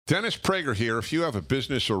Dennis Prager here. If you have a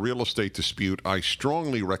business or real estate dispute, I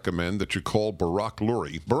strongly recommend that you call Barak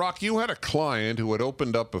Lurie. Barak, you had a client who had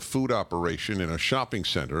opened up a food operation in a shopping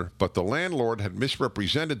center, but the landlord had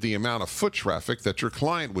misrepresented the amount of foot traffic that your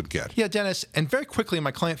client would get. Yeah, Dennis, and very quickly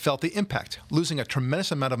my client felt the impact, losing a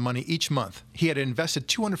tremendous amount of money each month. He had invested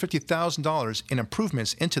 $250,000 in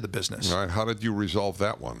improvements into the business. All right, how did you resolve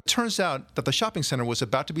that one? Turns out that the shopping center was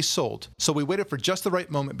about to be sold, so we waited for just the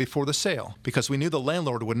right moment before the sale, because we knew the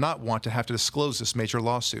landlord would not want to have to disclose this major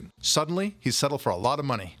lawsuit. Suddenly, he settled for a lot of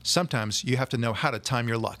money. Sometimes you have to know how to time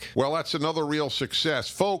your luck. Well, that's another real success.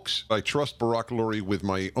 Folks, I trust Barak Lurie with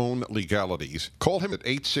my own legalities. Call him at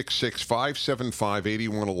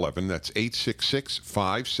 866-575-8111. That's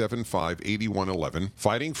 866-575-8111.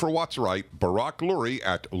 Fighting for what's right, Barak Lurie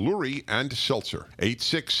at Lurie and Seltzer.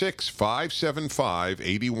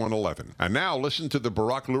 866-575-8111. And now listen to the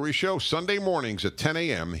Barak Lurie Show Sunday mornings at 10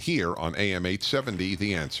 a.m. here on AM 870,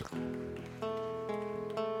 The Answer.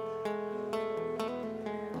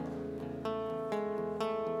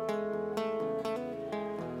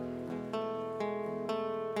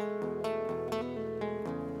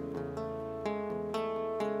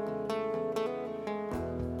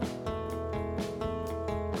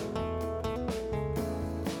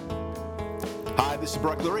 Hi, this is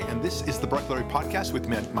Barak Lurie, and this is the Barak Lurie Podcast with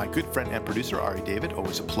my good friend and producer, Ari David.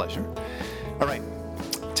 Always a pleasure. All right,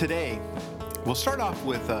 today we'll start off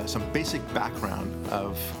with some basic background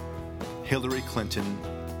of Hillary Clinton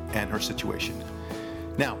and her situation.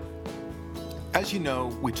 Now, as you know,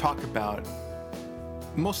 we talk about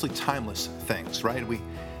mostly timeless things, right? We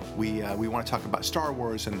want to talk about Star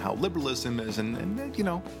Wars and how liberalism is, and you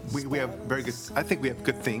know, we have very good. I think we have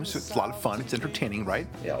good themes. It's a lot of fun. It's entertaining, right?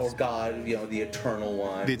 Yeah, or God, the eternal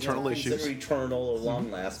one. The eternal issues. Things that are eternal or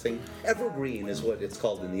long-lasting. Evergreen is what it's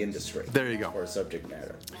called in the industry. There you go. For a subject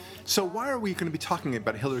matter. So why are we going to be talking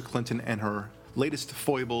about Hillary Clinton and her latest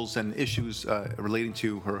foibles and issues relating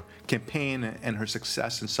to her campaign and her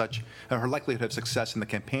success and such, her likelihood of success in the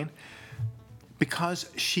campaign?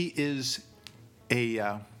 Because she is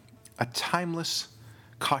a timeless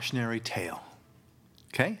cautionary tale.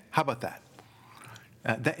 Okay? How about that?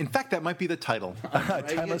 In fact, that might be the title. A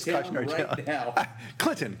timeless cautionary tale. Now.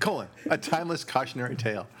 Clinton, a timeless cautionary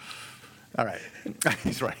tale. All right.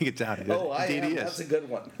 He's writing it down. Indeed he is. That's a good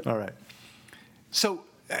one. All right. So,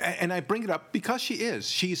 and I bring it up because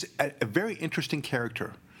she's a very interesting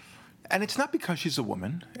character. And it's not because she's a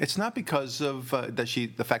woman. It's not because of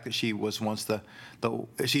the fact that she was once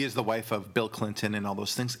she is the wife of Bill Clinton and all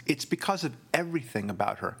those things. It's because of everything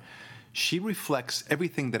about her. She reflects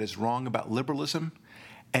everything that is wrong about liberalism,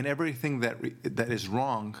 and everything that is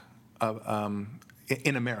wrong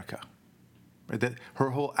in America. That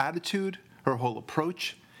her whole attitude, her whole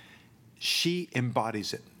approach, she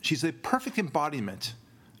embodies it. She's a perfect embodiment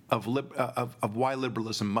of why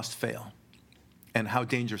liberalism must fail, and how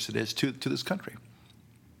dangerous it is to this country.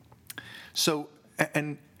 So,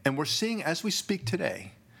 and we're seeing as we speak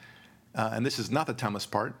today, and this is not the timeless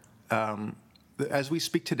part, as we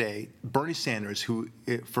speak today, Bernie Sanders, who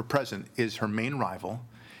for president is her main rival,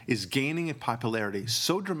 is gaining in popularity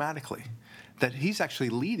so dramatically that he's actually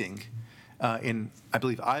leading in, I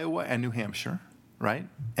believe, Iowa and New Hampshire, right?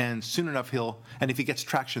 And soon enough and if he gets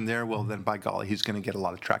traction there, well, then by golly, he's going to get a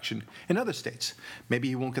lot of traction in other states. Maybe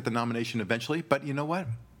he won't get the nomination eventually, but you know what?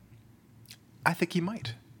 I think he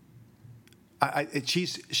might.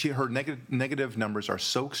 Her negative numbers are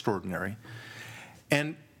so extraordinary.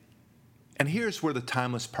 And here's where the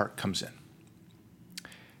timeless part comes in.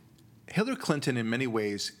 Hillary Clinton, in many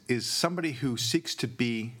ways, is somebody who seeks to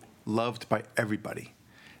be loved by everybody.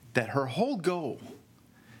 That her whole goal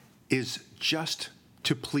is just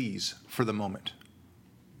to please for the moment,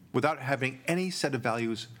 without having any set of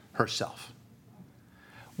values herself.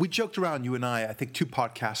 We joked around, you and I think 2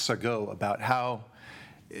 podcasts ago, about how,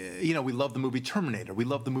 we love the movie Terminator, we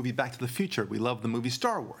love the movie Back to the Future, we love the movie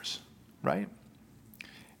Star Wars, right?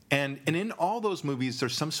 And in all those movies,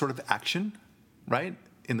 there's some sort of action, right?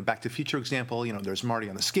 In the Back to the Future example, there's Marty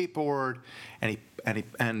on the skateboard, and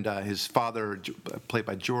his father, played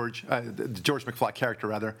by the George McFly character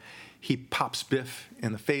rather, he pops Biff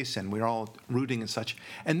in the face, and we're all rooting and such.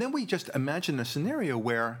 And then we just imagine a scenario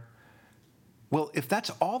where, well, if that's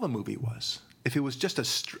all the movie was, if it was just a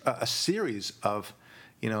series of,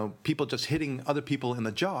 people just hitting other people in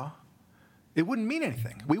the jaw, it wouldn't mean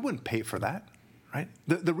anything. We wouldn't pay for that, right?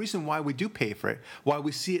 The reason why we do pay for it, why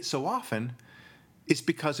we see it so often, is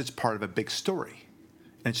because it's part of a big story,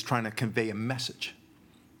 and it's trying to convey a message.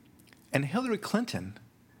 And Hillary Clinton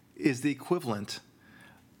is the equivalent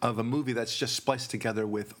of a movie that's just spliced together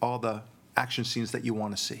with all the action scenes that you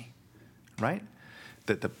want to see, right?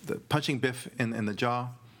 the punching Biff in the jaw,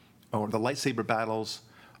 or the lightsaber battles,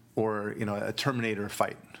 or a Terminator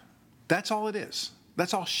fight. That's all it is.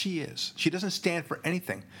 That's all she is. She doesn't stand for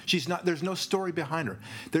anything. She's not. There's no story behind her.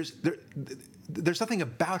 There's nothing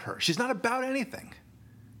about her. She's not about anything.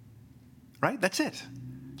 Right? That's it.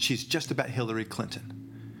 She's just about Hillary Clinton.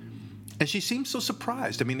 And she seems so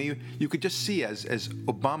surprised. I mean, you could just see as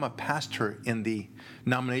Obama passed her in the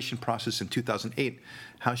nomination process in 2008,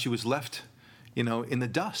 how she was left, in the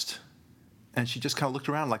dust. And she just kind of looked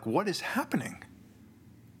around like, what is happening?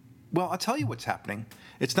 Well, I'll tell you what's happening.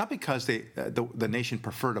 It's not because the nation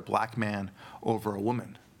preferred a black man over a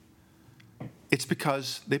woman. It's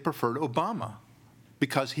because they preferred Obama,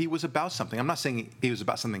 because he was about something. I'm not saying he was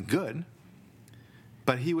about something good,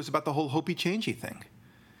 but he was about the whole hopey-changey thing.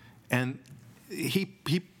 And he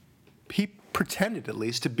pretended, at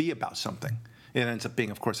least, to be about something. It ends up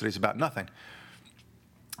being, of course, that he's about nothing.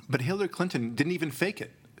 But Hillary Clinton didn't even fake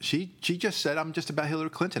it. She just said, I'm just about Hillary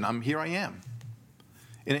Clinton. Here I am.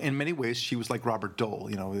 In many ways, she was like Robert Dole,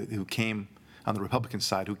 who came on the Republican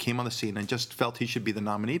side, who came on the scene and just felt he should be the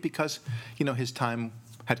nominee because, his time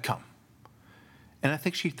had come. And I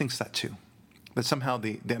think she thinks that, too, that somehow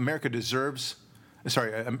the America deserves...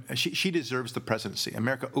 she deserves the presidency.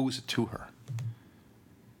 America owes it to her.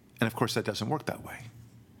 And, of course, that doesn't work that way.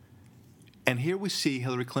 And here we see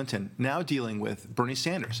Hillary Clinton now dealing with Bernie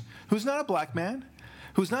Sanders, who's not a black man,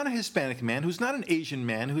 who's not a Hispanic man, who's not an Asian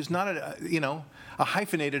man, who's not a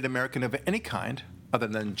hyphenated American of any kind, other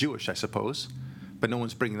than Jewish, I suppose, but no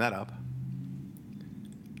one's bringing that up.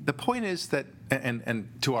 The point is that, and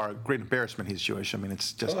to our great embarrassment, he's Jewish. I mean,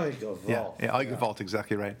 it's just... Oy Gewalt,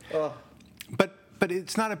 exactly right. But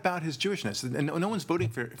it's not about his Jewishness. And no one's voting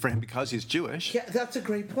for him because he's Jewish. Yeah, that's a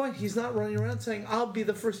great point. He's not running around saying, I'll be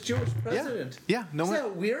the first Jewish president. Yeah. Isn't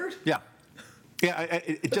that weird? Yeah. Yeah,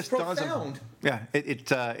 it just profound. dawns on... Yeah,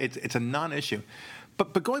 it's a non-issue.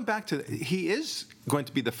 But going back to... He is going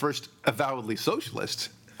to be the first avowedly socialist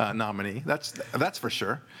nominee. That's for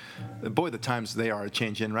sure. Boy, the times they are a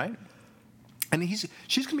change in, right? And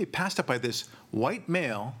she's going to be passed up by this white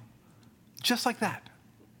male just like that.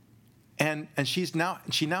 And she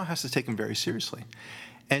now has to take him very seriously.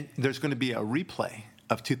 And there's going to be a replay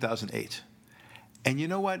of 2008. And you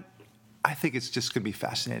know what? I think it's just going to be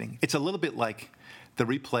fascinating. It's a little bit like the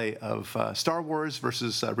replay of Star Wars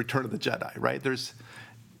versus Return of the Jedi, right? There's,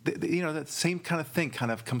 that same kind of thing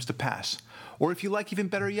kind of comes to pass. Or if you like even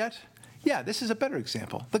better yet, this is a better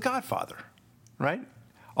example. The Godfather, right?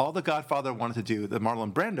 All the Godfather wanted to do, the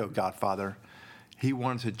Marlon Brando Godfather, he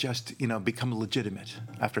wanted to just, become legitimate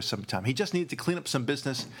after some time. He just needed to clean up some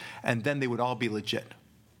business, and then they would all be legit.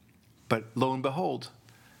 But lo and behold,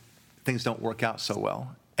 things don't work out so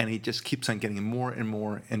well, and he just keeps on getting more and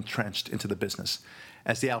more entrenched into the business.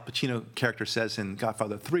 As the Al Pacino character says in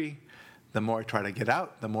Godfather 3, the more I try to get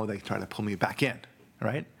out, the more they try to pull me back in,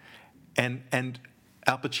 right? And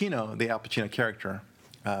Al Pacino, the Al Pacino character,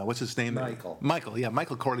 what's his name?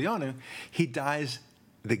 Michael Corleone, he dies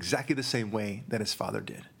exactly the same way that his father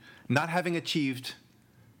did, not having achieved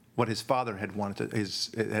what his father had wanted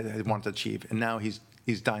to achieve, and now he's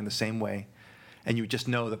dying the same way, and you just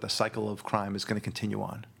know that the cycle of crime is going to continue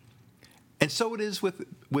on. And so it is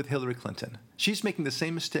with Hillary Clinton. She's making the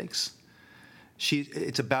same mistakes.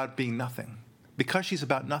 It's about being nothing. Because she's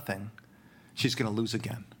about nothing, she's going to lose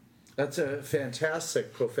again. That's a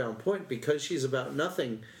fantastic, profound point. Because she's about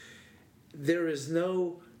nothing, there is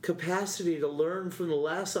no capacity to learn from the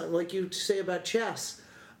last time, like you say about chess.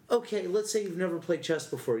 Okay, let's say you've never played chess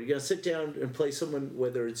before. You're going to sit down and play someone,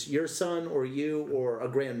 whether it's your son or you or a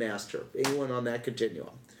grandmaster, anyone on that continuum.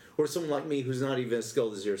 Or someone like me who's not even as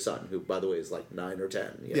skilled as your son, who, by the way, is like 9 or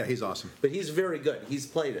 10. Yeah, he's awesome. But he's very good. He's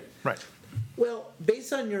played it. Right. Well,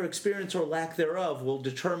 based on your experience or lack thereof will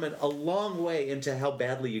determine a long way into how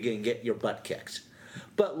badly you're going to get your butt kicked.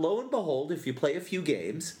 But lo and behold, if you play a few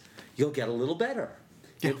games, you'll get a little better.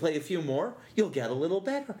 You play a few more, you'll get a little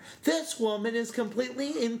better. This woman is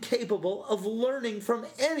completely incapable of learning from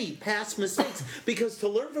any past mistakes. Because to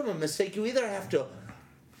learn from a mistake, you either have to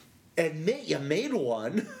admit you made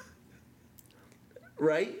one,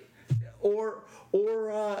 right? Or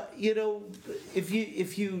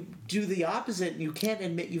if you do the opposite, you can't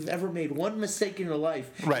admit you've ever made one mistake in your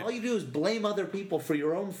life. Right. All you do is blame other people for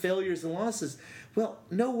your own failures and losses. Well,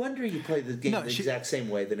 no wonder you play the game the exact same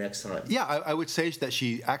way the next time. Yeah, I would say that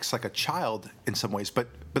she acts like a child in some ways, but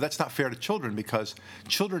that's not fair to children because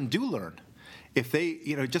children do learn. If they,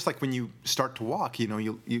 just like when you start to walk,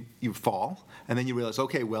 you fall, and then you realize,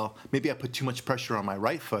 okay, well, maybe I put too much pressure on my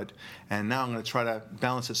right foot, and now I'm going to try to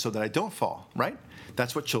balance it so that I don't fall, right?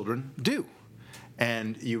 That's what children do.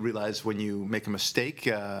 And you realize when you make a mistake,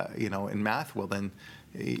 in math, well, then,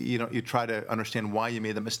 you try to understand why you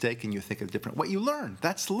made the mistake and you think a different way. You learn.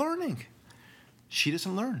 That's learning. She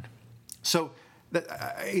doesn't learn. So,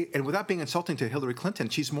 and without being insulting to Hillary Clinton,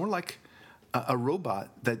 she's more like a robot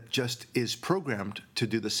that just is programmed to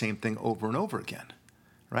do the same thing over and over again,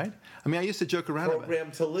 right? I mean, I used to joke around about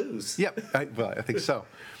Programmed to lose. Yep. I think so.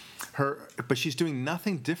 But she's doing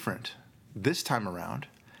nothing different this time around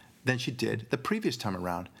than she did the previous time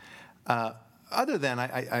around. Other than,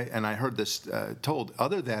 I heard this told,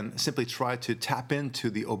 other than simply try to tap into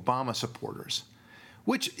the Obama supporters,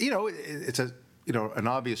 which, it's an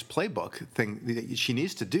obvious playbook thing that she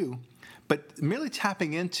needs to do, but merely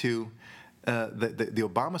tapping into the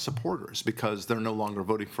Obama supporters because they're no longer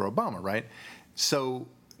voting for Obama, right? So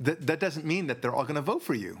that doesn't mean that they're all going to vote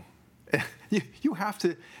for you.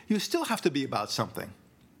 You still have to be about something,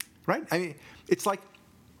 right? I mean, it's like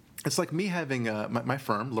me having my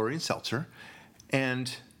firm, Lurie and Seltzer,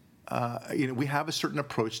 and we have a certain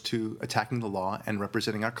approach to attacking the law and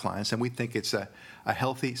representing our clients, and we think it's a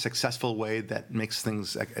healthy, successful way that makes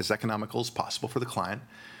things as economical as possible for the client.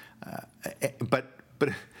 But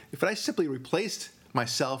if I simply replaced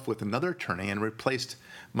myself with another attorney and replaced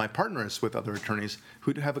my partners with other attorneys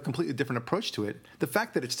who have a completely different approach to it, the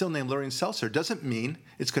fact that it's still named Lurie and Seltzer doesn't mean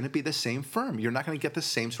it's going to be the same firm. You're not going to get the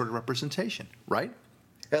same sort of representation, right?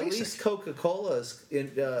 At least Coca-Cola's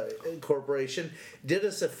corporation did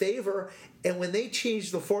us a favor, and when they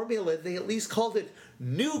changed the formula, they at least called it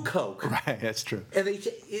New Coke. Right, that's true.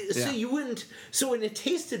 And so when it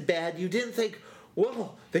tasted bad, you didn't think,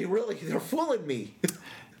 well, they're fooling me.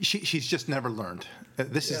 She's just never learned.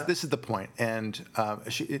 This is the point, and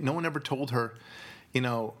no one ever told her,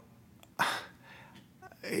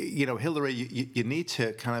 Hillary, you need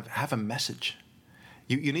to kind of have a message.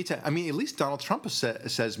 You need to. I mean, at least Donald Trump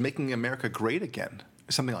says "Making America Great Again,"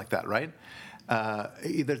 something like that, right?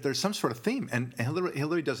 There's some sort of theme, and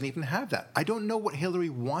Hillary doesn't even have that. I don't know what Hillary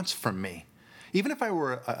wants from me. Even if I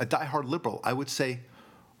were a diehard liberal, I would say,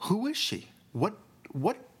 "Who is she? What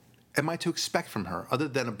am I to expect from her other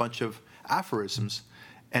than a bunch of aphorisms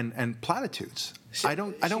and platitudes?" I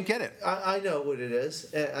don't get it. I know what it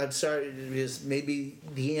is. I'm sorry, because maybe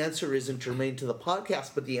the answer isn't germane to the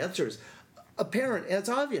podcast, but the answer is apparent and it's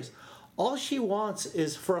obvious. All she wants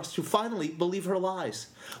is for us to finally believe her lies.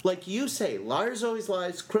 Like you say, liars always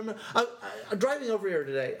lies. I'm driving over here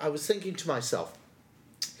today. I was thinking to myself,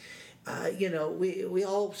 we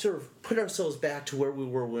all sort of put ourselves back to where we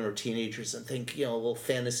were when we were teenagers and think, a little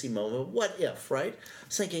fantasy moment. What if, right? I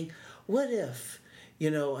was thinking, what if,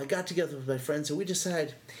 I got together with my friends and we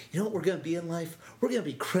decided, what we're going to be in life? We're going to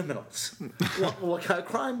be criminals. What kind of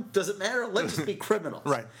crime? Doesn't matter. Let's just be criminals.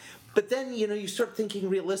 Right. But then, you start thinking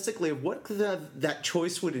realistically of what that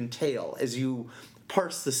choice would entail as you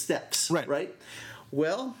parse the steps, right?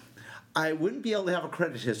 Well, I wouldn't be able to have a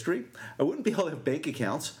credit history. I wouldn't be able to have bank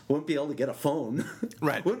accounts. I wouldn't be able to get a phone.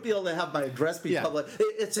 Right. I wouldn't be able to have my address be public,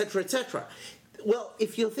 et cetera, et cetera. Well,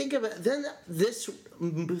 if you think of it, then this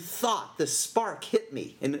thought, this spark hit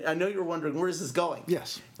me. And I know you're wondering, where is this going?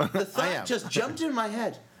 Yes. The thought just jumped in my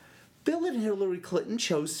head. Bill and Hillary Clinton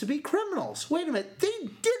chose to be criminals. Wait a minute, they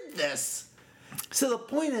did this. So the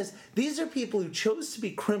point is, these are people who chose to be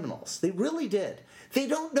criminals. They really did. They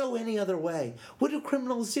don't know any other way. What do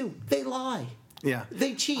criminals do? They lie. Yeah.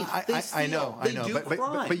 They cheat. They steal. I know. They do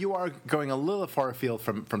crime. But you are going a little far afield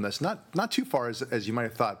from this. Not too far as you might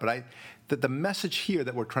have thought. But the message here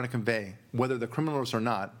that we're trying to convey, whether they're criminals or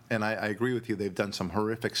not, and I agree with you, they've done some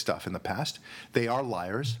horrific stuff in the past. They are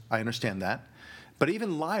liars. I understand that. But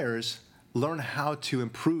even liars learn how to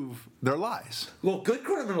improve their lies. Well, good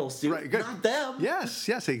criminals do, right, good. Not them. Yes,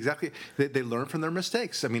 exactly. They learn from their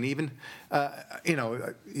mistakes. I mean, even,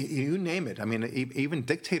 you name it. I mean, even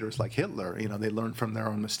dictators like Hitler, they learn from their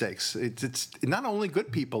own mistakes. It's not only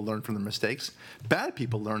good people learn from their mistakes, bad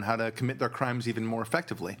people learn how to commit their crimes even more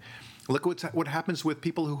effectively. Look what happens with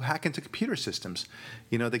people who hack into computer systems.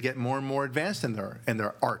 They get more and more advanced in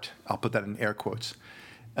their art. I'll put that in air quotes.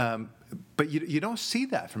 But you don't see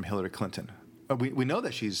that from Hillary Clinton. We know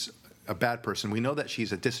that she's a bad person. We know that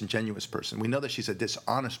she's a disingenuous person. We know that she's a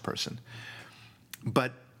dishonest person.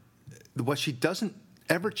 But what she doesn't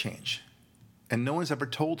ever change, and no one's ever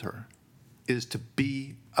told her, is to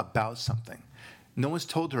be about something. No one's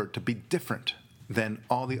told her to be different than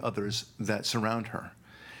all the others that surround her.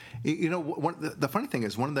 The funny thing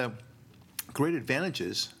is, one of the great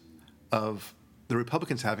advantages of the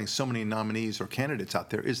Republicans having so many nominees or candidates out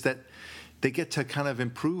there is that they get to kind of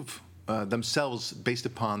improve themselves based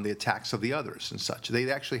upon the attacks of the others and such.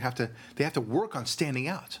 They actually have to work on standing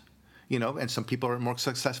out. and some people are more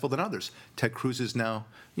successful than others. Ted Cruz is now,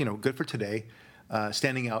 good for today,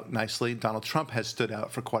 standing out nicely. Donald Trump has stood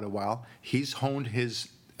out for quite a while. He's honed his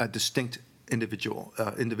distinct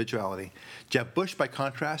individuality. Jeb Bush, by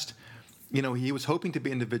contrast, he was hoping to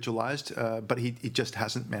be individualized, but he just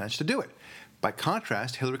hasn't managed to do it. By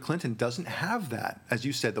contrast, Hillary Clinton doesn't have that, as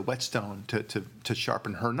you said, the whetstone to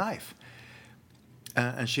sharpen her knife.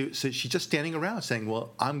 And she's just standing around saying,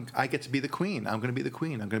 well, I get to be the queen. I'm going to be the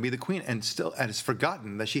queen. I'm going to be the queen. And it's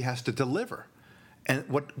forgotten that she has to deliver. And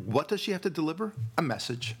what does she have to deliver? A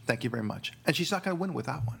message. Thank you very much. And she's not going to win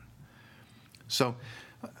without one. So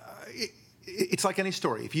it's like any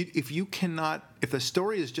story. If the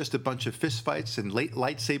story is just a bunch of fist fights and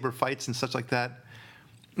lightsaber fights and such like that,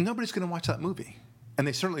 nobody's going to watch that movie. And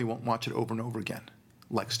they certainly won't watch it over and over again,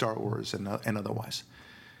 like Star Wars and otherwise.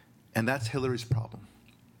 And that's Hillary's problem.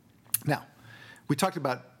 Now, we talked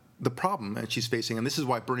about the problem that she's facing, and this is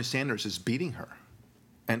why Bernie Sanders is beating her.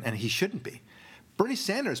 And he shouldn't be. Bernie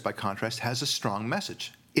Sanders, by contrast, has a strong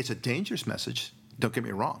message. It's a dangerous message, don't get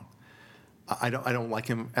me wrong. I don't like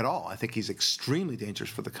him at all. I think he's extremely dangerous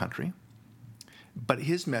for the country. But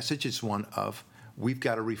his message is one of, we've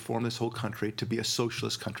got to reform this whole country to be a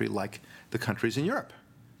socialist country like the countries in Europe.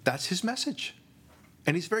 That's his message.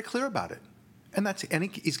 And he's very clear about it. And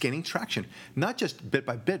he's gaining traction, not just bit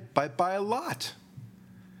by bit, by a lot.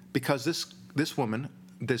 Because this woman,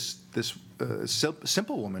 this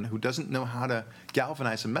simple woman who doesn't know how to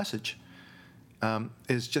galvanize a message,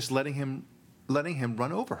 is just letting him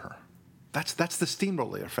run over her. That's the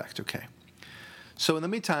steamroller effect, okay? So in the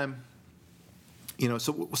meantime,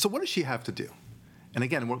 so what does she have to do? And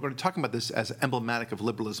again, we're going to talk about this as emblematic of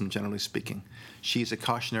liberalism, generally speaking. She's a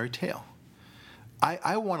cautionary tale.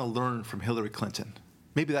 I want to learn from Hillary Clinton.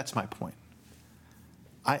 Maybe that's my point.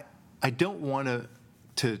 I don't want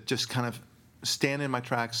to just kind of stand in my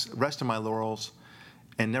tracks, rest on my laurels,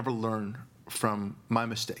 and never learn from my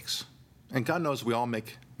mistakes. And God knows we all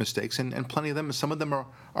make mistakes, and plenty of them, and some of them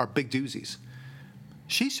are big doozies.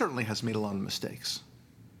 She certainly has made a lot of mistakes,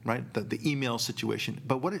 right? The email situation.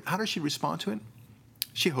 But how does she respond to it?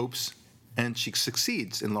 She hopes, and she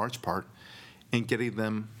succeeds in large part, in getting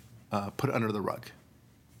them put under the rug,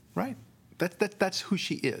 right? That's who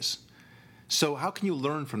she is. So how can you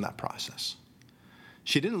learn from that process?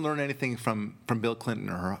 She didn't learn anything from Bill Clinton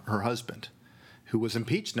or her husband, who was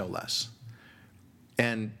impeached no less.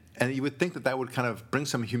 And you would think that would kind of bring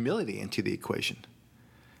some humility into the equation.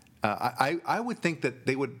 I would think that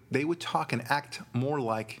they would talk and act more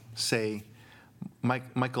like, say,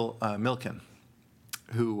 Michael Milken,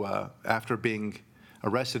 who after being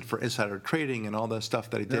arrested for insider trading and all the stuff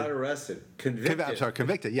that he did. Not arrested, convicted. I'm sorry,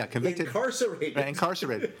 convicted. Yeah, convicted. Incarcerated.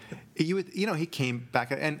 Incarcerated. He came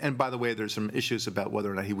back, and by the way, there's some issues about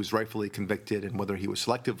whether or not he was rightfully convicted and whether he was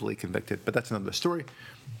selectively convicted, but that's another story.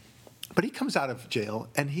 But he comes out of jail,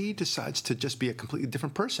 and he decides to just be a completely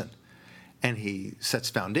different person. And he sets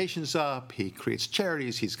foundations up. He creates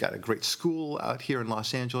charities. He's got a great school out here in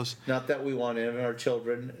Los Angeles. Not that we want any of our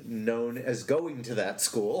children known as going to that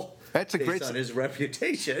school. That's a based great on his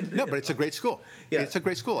reputation. No, but it's a great school. Yeah. It's a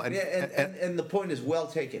great school. And the point is well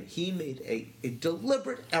taken. He made a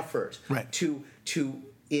deliberate effort right. to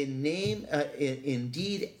in name, in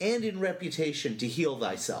deed, and in reputation to heal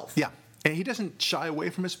thyself. Yeah, and he doesn't shy away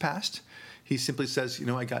from his past. He simply says,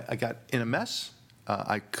 I got in a mess.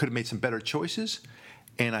 I could have made some better choices,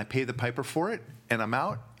 and I paid the piper for it, and I'm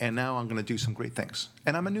out, and now I'm going to do some great things.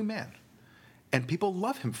 And I'm a new man. And people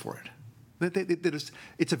love him for it.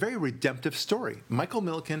 It's a very redemptive story. Michael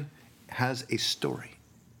Milken has a story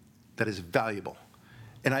that is valuable,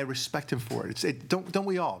 and I respect him for it. Don't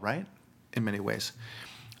we all, right? In many ways.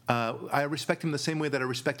 I respect him the same way that I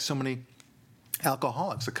respect so many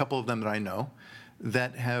alcoholics, a couple of them that I know,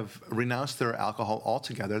 that have renounced their alcohol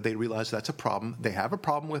altogether. They realize that's a problem. They have a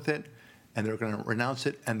problem with it, and they're going to renounce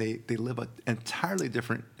it, and they live an entirely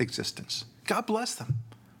different existence. God bless them.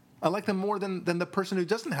 I like them more than the person who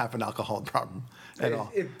doesn't have an alcohol problem at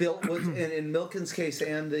all. It built, in Milken's case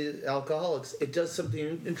and the alcoholics, it does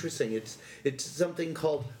something interesting. It's something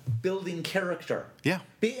called building character. Yeah.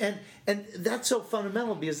 And that's so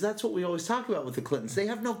fundamental because that's what we always talk about with the Clintons. They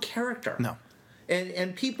have no character. No.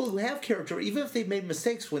 And people who have character, even if they've made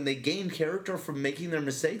mistakes, when they gain character from making their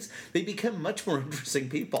mistakes, they become much more interesting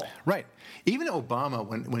people. Right. Even Obama,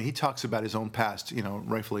 when he talks about his own past,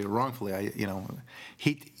 rightfully or wrongfully,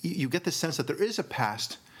 you get the sense that there is a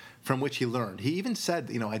past from which he learned. He even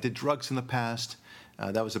said, I did drugs in the past.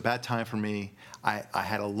 That was a bad time for me. I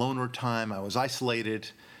had a loner time. I was isolated.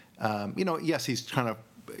 Yes, he's kind of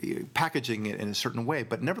packaging it in a certain way,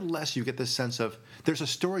 but nevertheless, you get this sense of there's a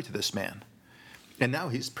story to this man. And now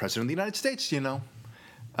he's president of the United States,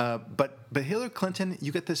 But Hillary Clinton,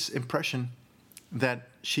 you get this impression that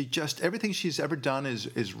she just, everything she's ever done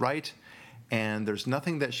is right, and there's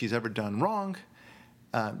nothing that she's ever done wrong.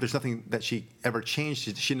 There's nothing that she ever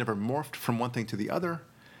changed. She never morphed from one thing to the other,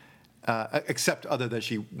 except other that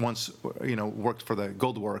she once, worked for the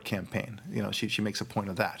Gold War campaign. She makes a point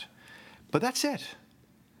of that. But that's it.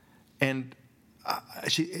 And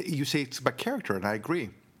you say it's about character, and I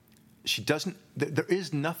agree. She doesn't. There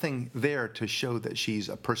is nothing there to show that she's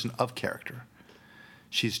a person of character.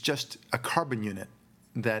 She's just a carbon unit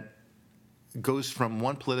that goes from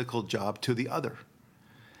one political job to the other.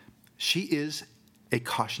 She is a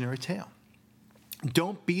cautionary tale.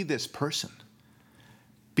 Don't be this person.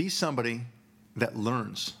 Be somebody that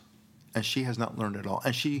learns, and she has not learned at all.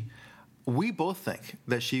 And we both think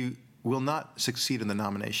that she will not succeed in the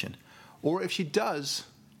nomination, or if she does,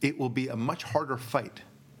 it will be a much harder fight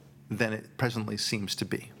than it presently seems to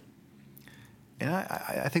be. And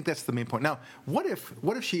I think that's the main point. Now, what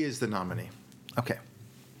if she is the nominee? Okay.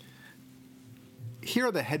 Here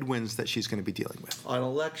are the headwinds that she's going to be dealing with. On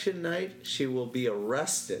election night, she will be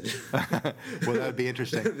arrested. Well, that would be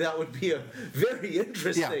interesting. That would be a very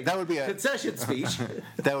interesting that would be a concession speech.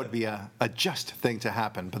 That would be a just thing to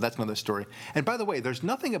happen, but that's another story. And by the way, there's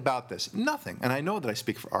nothing about this, nothing, and I know that I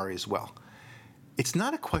speak for Ari as well. It's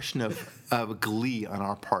not a question of glee on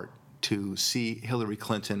our part to see Hillary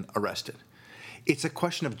Clinton arrested. It's a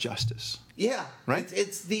question of justice. Yeah, right.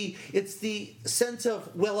 It's the sense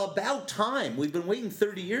of, well, about time. We've been waiting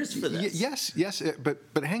 30 years for this. Yes,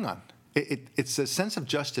 but hang on. It's a sense of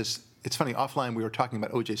justice. It's funny. Offline, we were talking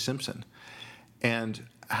about O.J. Simpson, and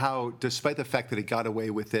how, despite the fact that he got away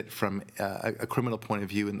with it from a criminal point of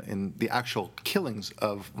view in the actual killings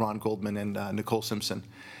of Ron Goldman and Nicole Simpson,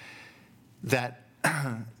 that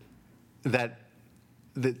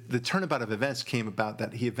the turnabout of events came about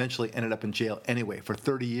that he eventually ended up in jail anyway for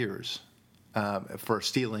 30 years for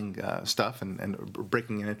stealing stuff and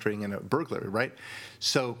breaking and entering in a burglary, right?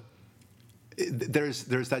 So there's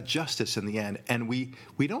that justice in the end, and we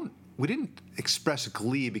didn't express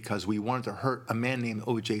glee because we wanted to hurt a man named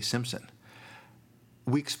O.J. Simpson.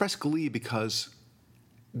 We expressed glee because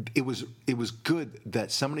it was good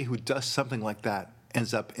that somebody who does something like that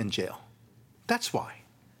ends up in jail. That's why.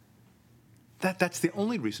 That's the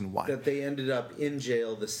only reason why. That they ended up in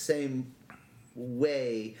jail the same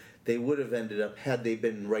way they would have ended up had they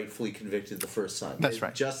been rightfully convicted the first time. That's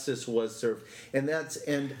right. Justice was served, and now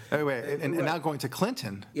going to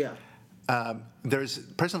Clinton. Yeah. There's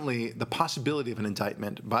presently the possibility of an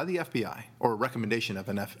indictment by the FBI, or a recommendation of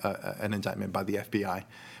an indictment by the FBI.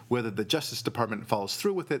 Whether the Justice Department follows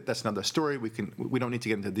through with it, that's another story. We don't need to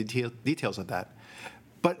get into the details of that.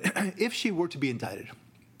 But if she were to be indicted,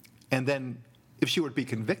 and then if she were to be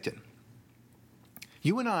convicted,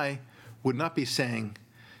 you and I would not be saying,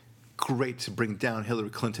 great to bring down Hillary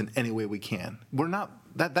Clinton any way we can. We're not.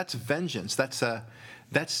 That's vengeance. That's the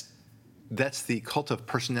cult of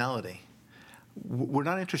personality. We're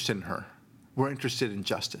not interested in her. We're interested in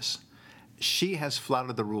justice. She has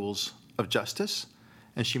flouted the rules of justice,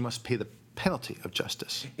 and she must pay the penalty of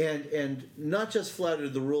justice. And not just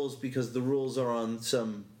flouted the rules because the rules are on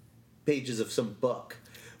some pages of some book,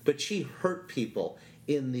 but she hurt people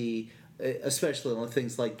especially on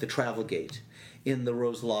things like the Travelgate, in the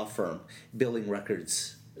Rose Law Firm billing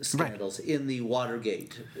records scandals, right, in the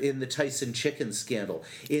Watergate, in the Tyson chicken scandal.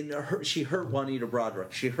 She hurt Juanita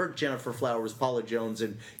Broderick. She hurt Jennifer Flowers, Paula Jones,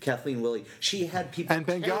 and Kathleen Willey. She had people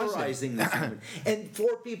terrorizing this woman. And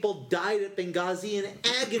 4 people died at Benghazi in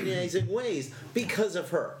agonizing ways because of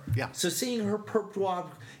her. Yeah. So seeing her perp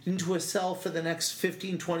walk into a cell for the next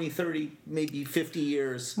 15, 20, 30, maybe 50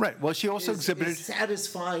 years. Right. Well, she also exhibited... is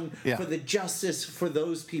satisfying for the justice for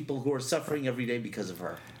those people who are suffering every day because of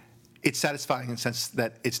her. It's satisfying in the sense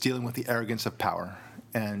that it's dealing with the arrogance of power,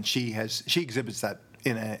 and she exhibits that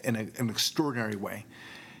in an extraordinary way.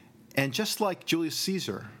 And just like Julius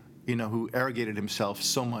Caesar, who arrogated himself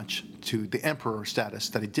so much to the emperor status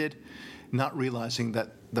that he did, not realizing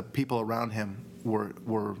that the people around him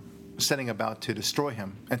were setting about to destroy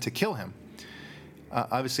him and to kill him.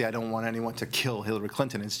 Obviously, I don't want anyone to kill Hillary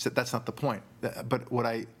Clinton. That's not the point. But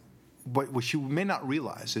what you may not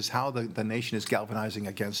realize is how the nation is galvanizing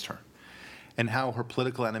against her, and how her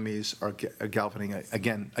political enemies are galvanizing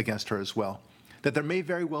again against her as well. That there may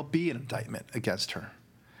very well be an indictment against her.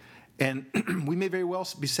 And we may very well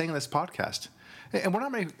be saying on this podcast, and we're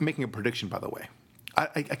not making a prediction, by the way.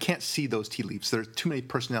 I can't see those tea leaves. There are too many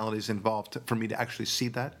personalities involved for me to actually see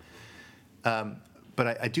that.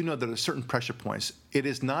 But I do know that there are certain pressure points. It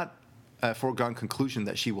is not a foregone conclusion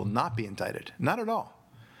that she will not be indicted. Not at all.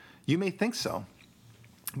 You may think so,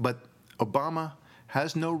 But Obama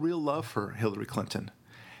has no real love for Hillary Clinton.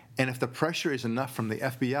 And if the pressure is enough from the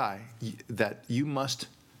FBI that you must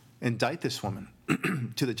indict this woman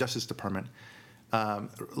to the Justice Department,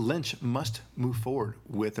 Lynch must move forward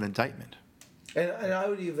with an indictment. And I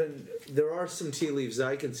would even, there are some tea leaves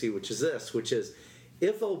I can see, which is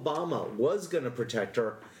if Obama was going to protect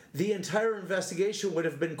her, the entire investigation would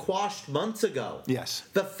have been quashed months ago. Yes.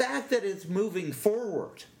 The fact that it's moving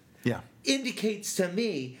forward indicates to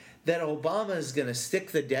me that Obama is going to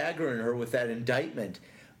stick the dagger in her with that indictment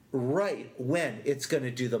right when it's going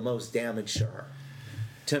to do the most damage to her.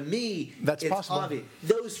 To me, that's it's possible. obvious.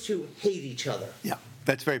 Those two hate each other. Yeah,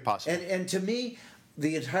 that's very possible. And to me,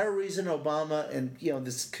 the entire reason Obama, and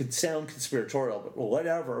this could sound conspiratorial, but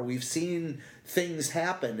whatever, we've seen things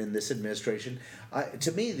happen in this administration.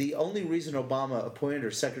 To me, the only reason Obama appointed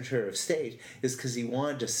her Secretary of State is because he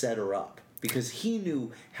wanted to set her up. Because he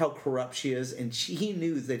knew how corrupt she is, and he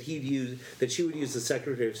knew that she would use the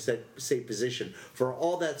Secretary of State position for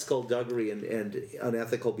all that skullduggery and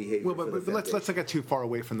unethical behavior. Well, but let's not get too far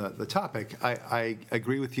away from the topic. I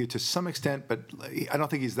agree with you to some extent, but I don't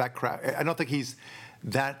think he's that I don't think he's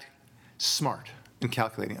that smart in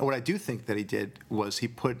calculating. What I do think that he did was he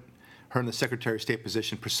put her in the Secretary of State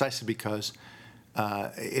position precisely because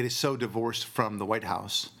it is so divorced from the White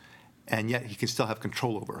House. And yet he can still have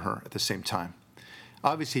control over her at the same time.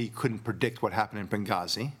 Obviously, he couldn't predict what happened in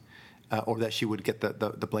Benghazi, or that she would get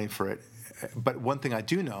the blame for it. But one thing I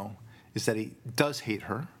do know is that he does hate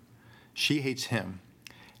her. She hates him.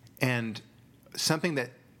 And something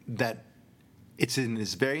that it's in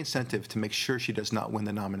his very incentive to make sure she does not win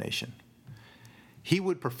the nomination. He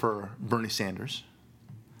would prefer Bernie Sanders.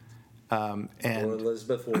 And or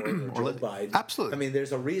Elizabeth Warren or Joe Biden. Absolutely. I mean,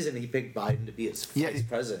 there's a reason he picked Biden to be his vice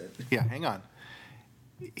president. Yeah, hang on.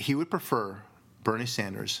 He would prefer Bernie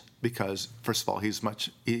Sanders because, first of all, he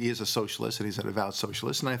is a socialist and he's an avowed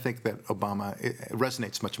socialist, and I think that Obama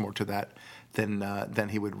resonates much more to that than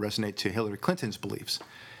he would resonate to Hillary Clinton's beliefs.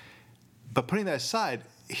 But putting that aside,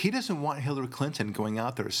 he doesn't want Hillary Clinton going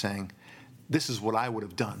out there saying, "This is what I would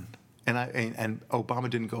have done," and Obama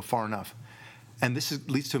didn't go far enough. And this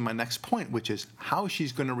leads to my next point, which is how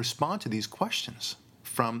she's going to respond to these questions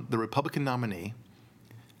from the Republican nominee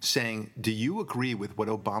saying, do you agree with what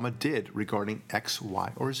Obama did regarding X,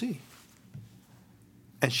 Y, or Z?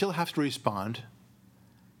 And she'll have to respond,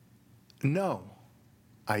 no,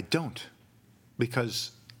 I don't.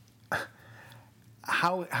 Because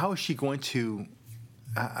how is she going to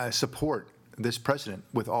support this president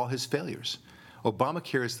with all his failures?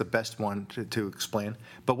 Obamacare is the best one to explain.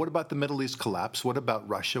 But what about the Middle East collapse? What about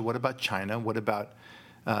Russia? What about China? What about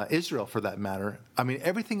Israel, for that matter? I mean,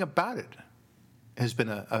 everything about it has been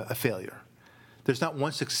a failure. There's not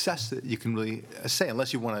one success that you can really say,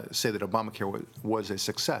 unless you want to say that Obamacare was a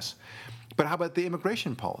success. But how about the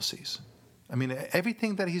immigration policies? I mean,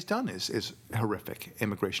 everything that he's done is horrific,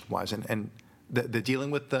 immigration-wise. And the dealing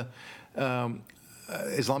with the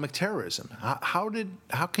Islamic terrorism. How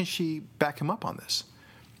can she back him up on this?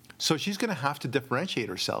 So she's going to have to differentiate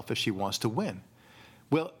herself if she wants to win.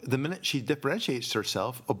 Well, the minute she differentiates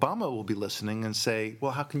herself, Obama will be listening and say,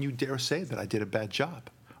 well, how can you dare say that I did a bad job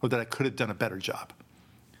or that I could have done a better job,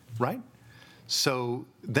 right? So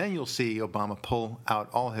then you'll see Obama pull out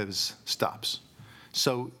all his stops.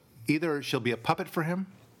 So either she'll be a puppet for him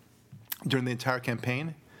during the entire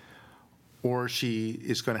campaign, or she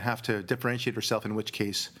is going to have to differentiate herself, in which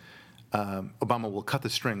case Obama will cut the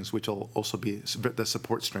strings, which will also be the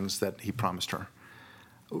support strings that he promised her.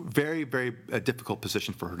 Very, very difficult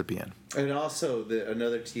position for her to be in. And also,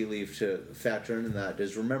 another tea leaf to factor in that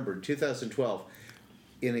is, remember, in 2012,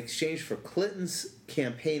 in exchange for Clinton's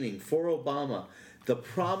campaigning for Obama, the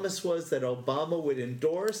promise was that Obama would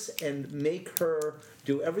endorse and make her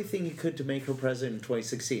do everything he could to make her president in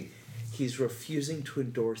 2016. He's refusing to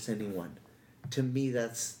endorse anyone. To me,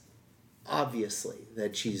 that's obviously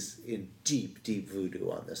that she's in deep, deep voodoo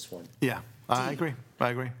on this one. Yeah, I agree.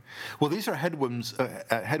 Well, these are headwinds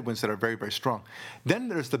that are very, very strong. Then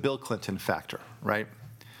there's the Bill Clinton factor, right?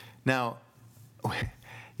 Now,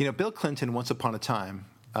 Bill Clinton, once upon a time,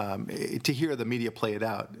 to hear the media play it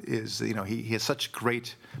out, is, he has such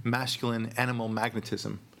great masculine animal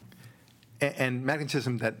magnetism. And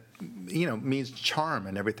magnetism that, means charm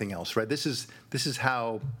and everything else, right? This is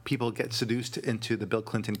how people get seduced into the Bill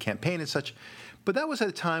Clinton campaign and such. But that was at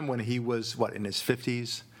a time when he was, in his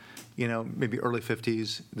 50s, maybe early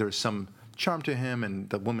 50s. There was some charm to him, and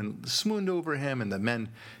the woman swooned over him, and the men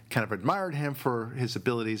kind of admired him for his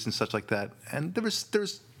abilities and such like that. And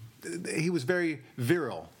he was very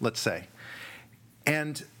virile, let's say.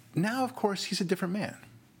 And now, of course, he's a different man,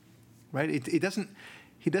 right?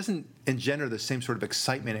 he doesn't engender the same sort of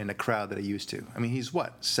excitement in a crowd that he used to. I mean, he's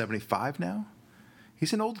what, 75 now?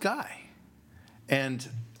 He's an old guy. And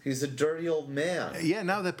he's a dirty old man. Yeah,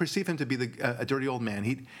 now they perceive him to be a dirty old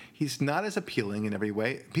man. He's not as appealing in every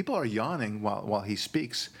way. People are yawning while he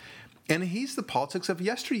speaks. And he's the politics of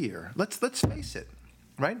yesteryear. Let's face it,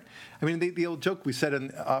 right? I mean, the old joke we said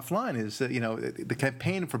offline is that, the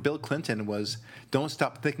campaign for Bill Clinton was don't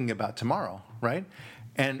stop thinking about tomorrow, right?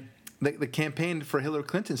 And the campaign for Hillary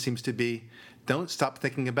Clinton seems to be don't stop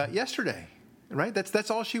thinking about yesterday, right? That's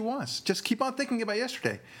all she wants. Just keep on thinking about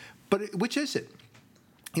yesterday. But which is it?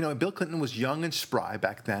 Bill Clinton was young and spry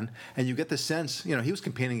back then, and you get the sense, he was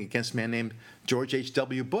campaigning against a man named George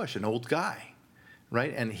H.W. Bush, an old guy,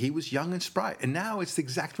 right? And he was young and spry. And now it's the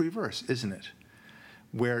exact reverse, isn't it?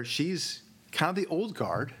 Where she's kind of the old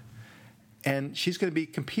guard, and she's going to be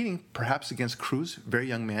competing perhaps against Cruz, very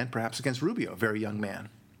young man, perhaps against Rubio, very young man.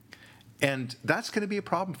 And that's going to be a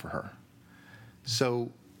problem for her.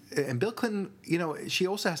 So, and Bill Clinton, she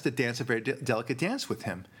also has to dance a very delicate dance with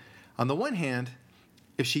him. On the one hand,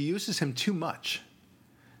 if she uses him too much,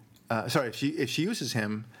 if she uses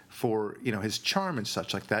him for his charm and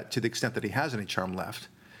such like that, to the extent that he has any charm left,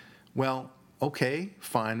 well, okay,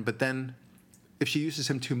 fine. But then, if she uses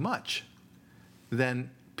him too much,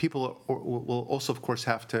 then people will also, of course,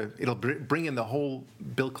 it'll bring in the whole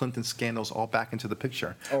Bill Clinton scandals all back into the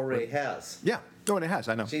picture. Already has. Yeah, already has,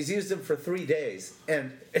 I know. She's used him for 3 days,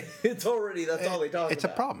 and that's all they talk about. It's a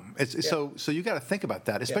problem. So you got to think about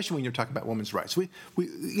that, especially when you're talking about women's rights. We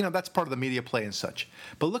that's part of the media play and such.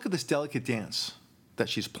 But look at this delicate dance that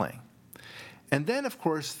she's playing. And then, of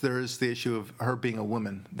course, there's the issue of her being a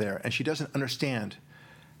woman there, and she doesn't understand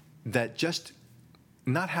that just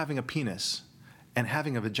not having a penis and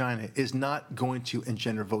having a vagina is not going to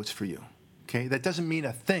engender votes for you. Okay? That doesn't mean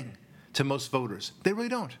a thing to most voters. They really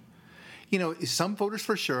don't. Some voters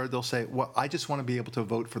for sure, they'll say, well, I just want to be able to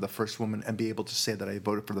vote for the first woman and be able to say that I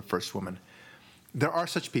voted for the first woman. There are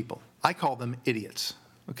such people. I call them idiots,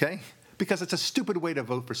 okay? Because it's a stupid way to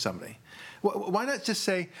vote for somebody. Why not just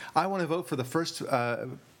say, I want to vote for the first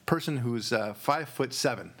person who's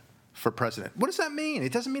 5'7" for president? What does that mean?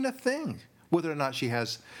 It doesn't mean a thing. Whether or not she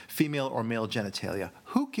has female or male genitalia.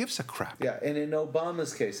 Who gives a crap? Yeah, and in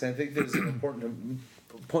Obama's case, I think there's an important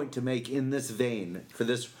point to make in this vein for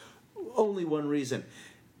this only one reason.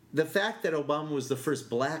 The fact that Obama was the first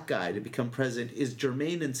black guy to become president is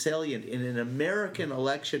germane and salient in an American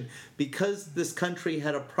election because this country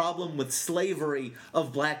had a problem with slavery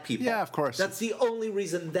of black people. Yeah, of course. That's the only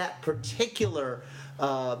reason that particular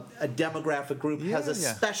a demographic group has a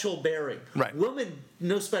special bearing. Right. Women,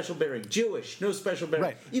 no special bearing. Jewish, no special bearing.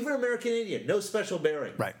 Right. Even American Indian, no special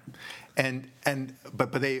bearing. Right.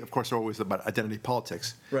 But they, of course, are always about identity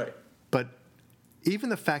politics. Right. But even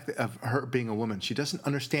the fact of her being a woman, she doesn't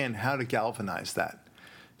understand how to galvanize that.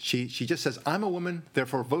 She just says, I'm a woman,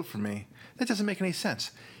 therefore vote for me. That doesn't make any sense.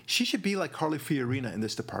 She should be like Carly Fiorina in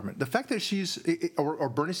this department. The fact that she's, or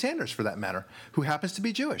Bernie Sanders for that matter, who happens to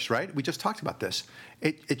be Jewish, right? We just talked about this.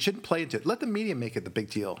 It shouldn't play into it. Let the media make it the big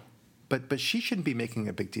deal. But she shouldn't be making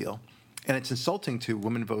a big deal. And it's insulting to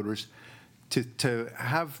women voters to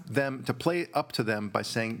have them, to play up to them by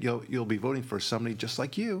saying, you'll be voting for somebody just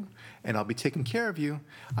like you, and I'll be taking care of you.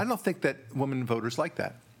 I don't think that women voters like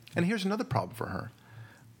that. And here's another problem for her.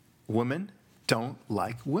 Women don't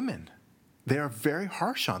like women. They are very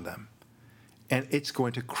harsh on them. And it's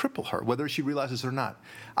going to cripple her, whether she realizes it or not.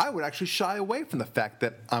 I would actually shy away from the fact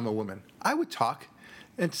that I'm a woman. I would talk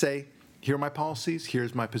and say, here are my policies,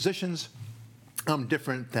 here's my positions. I'm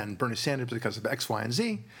different than Bernie Sanders because of X, Y, and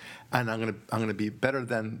Z, and I'm gonna be better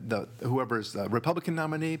than whoever's the Republican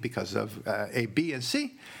nominee because of A, B, and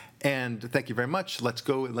C. And thank you very much. Let's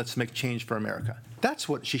go and let's make change for America. That's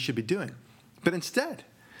what she should be doing. But instead,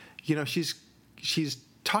 she's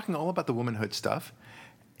talking all about the womanhood stuff,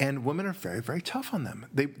 and women are very, very tough on them.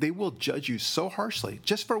 They will judge you so harshly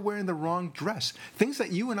just for wearing the wrong dress. Things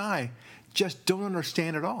that you and I just don't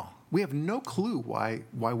understand at all. We have no clue why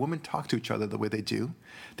women talk to each other the way they do.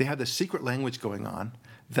 They have this secret language going on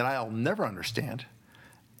that I'll never understand.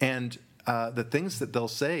 And the things that they'll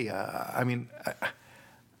say,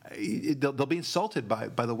 they'll be insulted by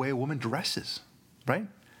the way a woman dresses, right?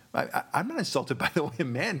 I'm not insulted by the way a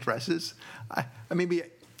man dresses. Maybe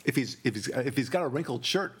if he's got a wrinkled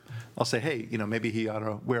shirt, I'll say, hey, maybe he ought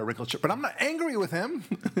to wear a wrinkled shirt. But I'm not angry with him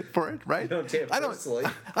for it, right? You don't take it personally.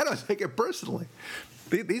 I don't take it personally.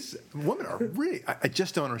 These women are really, I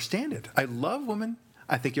just don't understand it. I love women.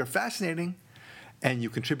 I think you're fascinating, and you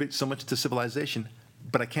contribute so much to civilization.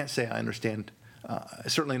 But I can't say I understand,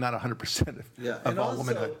 certainly not 100% of all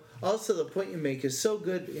womanhood. Also, the point you make is so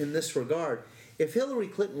good in this regard, if Hillary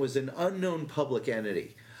Clinton was an unknown public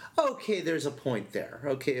entity, okay, there's a point there.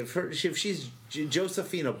 Okay, if she's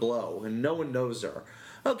Josephina Blow and no one knows her,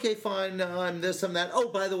 okay, fine, I'm this, I'm that. Oh,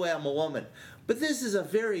 by the way, I'm a woman. But this is a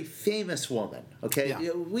very famous woman, okay?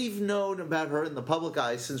 Yeah. We've known about her in the public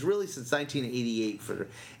eye since 1988 for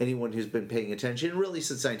anyone who's been paying attention, really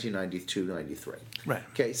since 1992, 93. Right.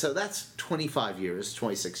 Okay, so that's 25 years,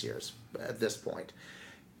 26 years at this point.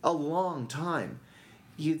 A long time.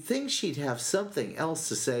 You'd think she'd have something else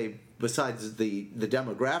to say besides the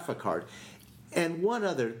demographic card. And one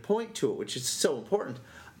other point to it, which is so important,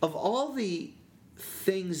 of all the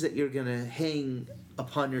things that you're going to hang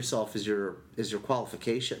upon yourself as your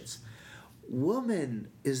qualifications, woman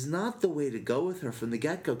is not the way to go with her from the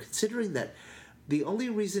get-go, considering that the only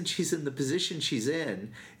reason she's in the position she's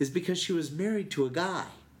in is because she was married to a guy.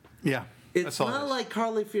 Yeah. It's not like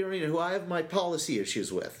Carly Fiorina, who I have my policy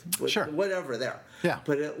issues with. Sure. Whatever there. Yeah.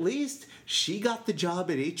 But at least she got the job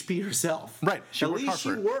at HP herself. Right. She at worked least hard she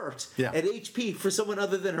for it. worked Yeah. at HP for someone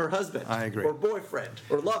other than her husband. I agree. Or boyfriend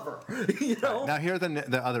or lover. You know? Now, here are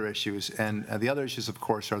the other issues. And the other issues, of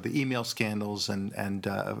course, are the email scandals and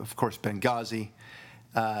of course, Benghazi.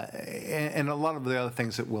 And a lot of the other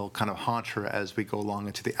things that will kind of haunt her as we go along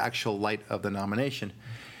into the actual light of the nomination.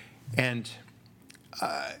 And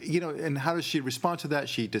and how does she respond to that?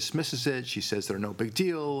 She dismisses it. She says they're no big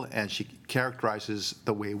deal, and she characterizes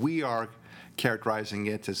the way we are characterizing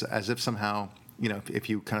it as if somehow, if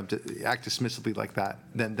you kind of act dismissively like that,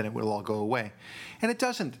 then it will all go away. And it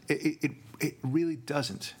doesn't. It really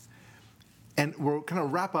doesn't. And we're going to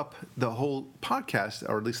wrap up the whole podcast,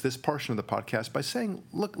 or at least this portion of the podcast, by saying,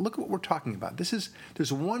 look what we're talking about.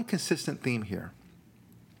 There's one consistent theme here,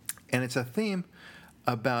 and it's a theme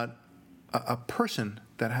about a person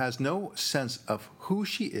that has no sense of who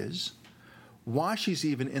she is, why she's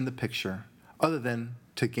even in the picture, other than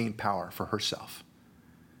to gain power for herself.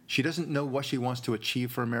 She doesn't know what she wants to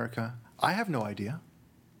achieve for America. I have no idea,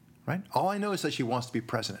 right? All I know is that she wants to be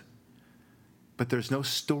president, but there's no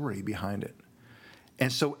story behind it.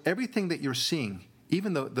 And so everything that you're seeing,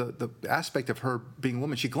 even the aspect of her being a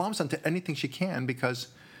woman, she gloms onto anything she can because,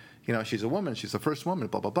 she's a woman, she's the first woman,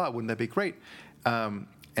 blah, blah, blah. Wouldn't that be great?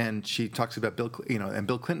 And she talks about Bill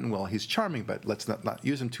Clinton. Well, he's charming, but let's not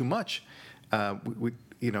use him too much. We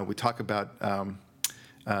talk about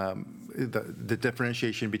the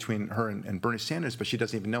differentiation between her and Bernie Sanders, but she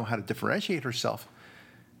doesn't even know how to differentiate herself.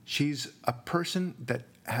 She's a person that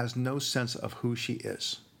has no sense of who she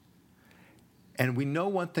is. And we know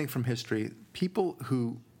one thing from history: people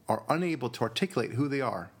who are unable to articulate who they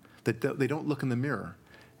are, that they don't look in the mirror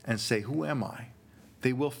and say, "Who am I?"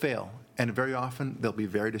 They will fail. And very often, they'll be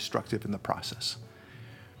very destructive in the process.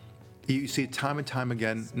 You see it time and time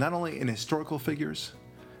again, not only in historical figures,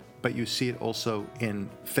 but you see it also in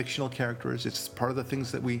fictional characters. It's part of the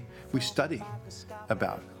things that we study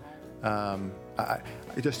about.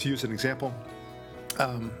 Just to use an example,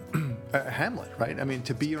 Hamlet, right? I mean,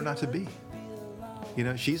 to be or not to be.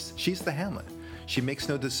 She's the Hamlet. She makes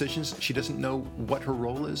no decisions. She doesn't know what her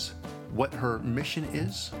role is, what her mission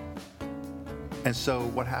is. And so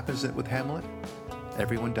what happens with Hamlet?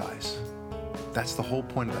 Everyone dies. That's the whole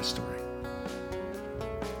point of that story.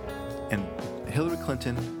 And Hillary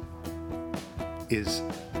Clinton is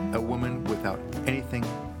a woman without anything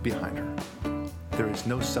behind her. There is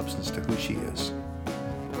no substance to who she is.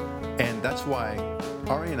 And that's why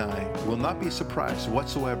Ari and I will not be surprised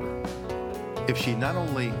whatsoever if she not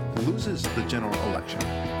only loses the general election,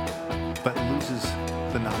 but loses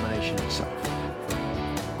the nomination itself.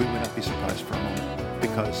 We would not be surprised for a moment,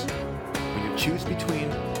 because when you choose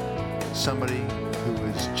between somebody who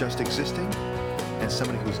is just existing and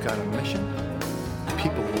somebody who's got a mission,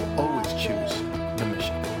 people will always choose the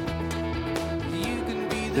mission.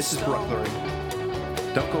 This is Barak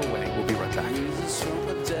Lurie. Don't go away. We'll be right back.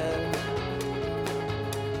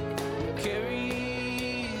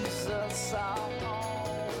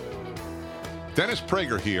 Dennis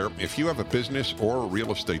Prager here. If you have a business or a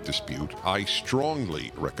real estate dispute, I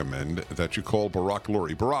strongly recommend that you call Barak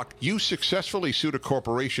Lurie. Barak, you successfully sued a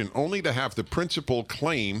corporation only to have the principal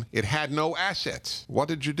claim it had no assets. What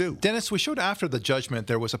did you do? Dennis, we showed after the judgment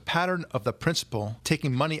there was a pattern of the principal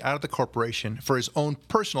taking money out of the corporation for his own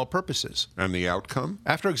personal purposes. And the outcome?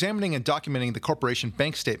 After examining and documenting the corporation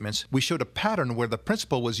bank statements, we showed a pattern where the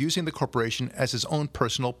principal was using the corporation as his own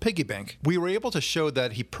personal piggy bank. We were able to show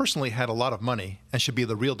that he personally had a lot of money, money and should be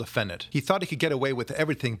the real defendant. He thought he could get away with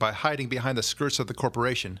everything by hiding behind the skirts of the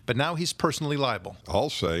corporation, but now he's personally liable. I'll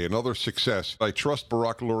say another success. I trust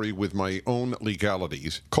Barak Lurie with my own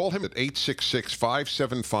legalities. Call him at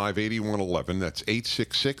 866-575-8111. That's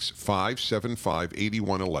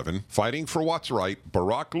 866-575-8111. Fighting for what's right.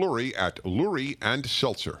 Barak Lurie at Lurie and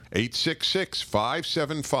Seltzer.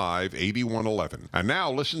 866-575-8111. And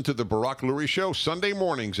now listen to the Barak Lurie Show Sunday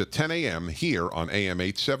mornings at 10 a.m. here on AM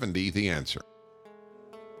 870, The Answer.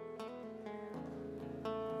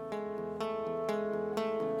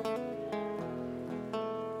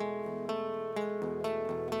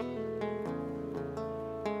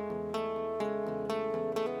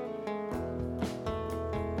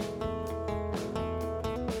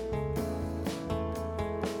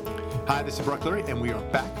 Hi, this is Barak Lurie, and we are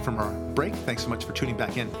back from our break. Thanks so much for tuning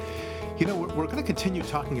back in. You know, we're going to continue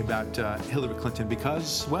talking about Hillary Clinton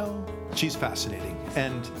because, well, she's fascinating,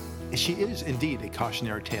 and she is indeed a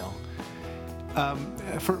cautionary tale.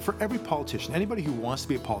 For every politician, anybody who wants to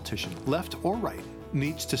be a politician, left or right,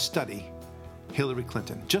 needs to study Hillary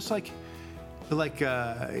Clinton. Just like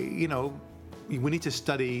you know, we need to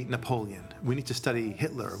study Napoleon, we need to study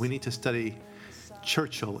Hitler, we need to study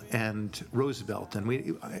Churchill and Roosevelt,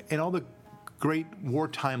 and all the great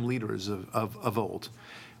wartime leaders of old.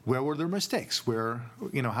 Where were their mistakes? Where,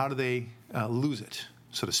 you know, how do they lose it,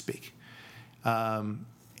 so to speak?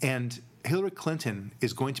 And Hillary Clinton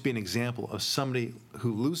is going to be an example of somebody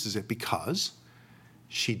who loses it because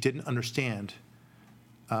she didn't understand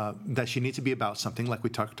that she needs to be about something, like we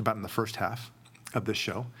talked about in the first half of this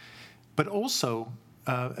show, but also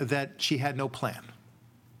that she had no plan.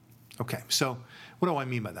 Okay, so what do I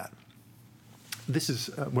mean by that? This is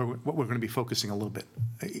what we're going to be focusing a little bit.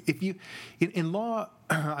 If you, in law,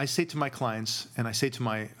 I say to my clients and I say to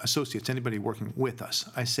my associates, anybody working with us,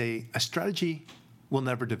 I say a strategy will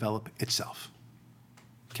never develop itself.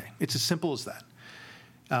 Okay, it's as simple as that.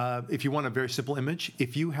 If you want a very simple image,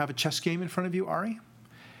 if you have a chess game in front of you, Ari,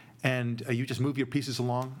 and you just move your pieces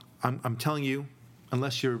along, I'm telling you,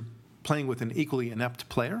 unless you're playing with an equally inept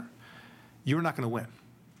player, you're not going to win.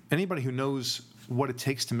 Anybody who knows what it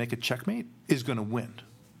takes to make a checkmate is going to win.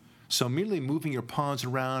 So merely moving your pawns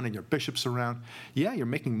around and your bishops around, yeah, you're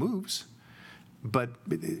making moves, but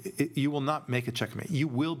you will not make a checkmate. You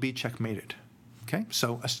will be checkmated. Okay?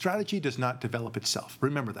 So a strategy does not develop itself.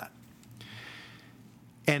 Remember that.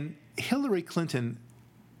 And Hillary Clinton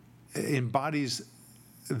embodies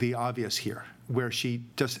the obvious here, where she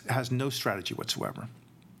just has no strategy whatsoever.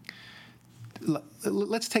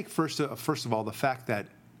 Let's take first of all the fact that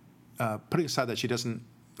putting aside that she doesn't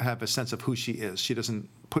have a sense of who she is, she doesn't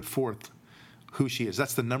put forth who she is.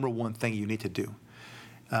 That's the number one thing you need to do.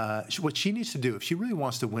 What she needs to do, if she really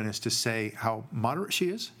wants to win, is to say how moderate she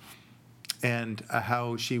is and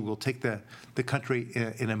how she will take the country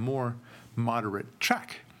in a more moderate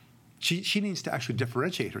track. She needs to actually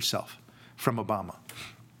differentiate herself from Obama.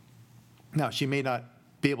 Now, she may not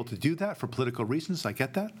be able to do that for political reasons. I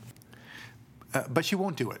get that. But she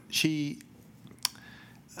won't do it.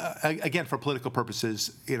 Again, for political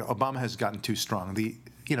purposes, you know, Obama has gotten too strong. It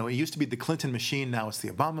used to be the Clinton machine, now it's the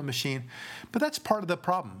Obama machine. But that's part of the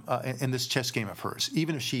problem in this chess game of hers.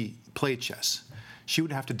 Even if she played chess, she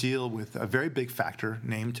would have to deal with a very big factor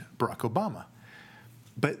named Barack Obama.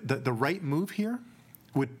 But the right move here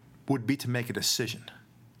would be to make a decision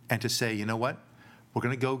and to say, you know what, we're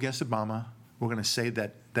going to go against Obama. We're going to say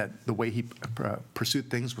that the way he pursued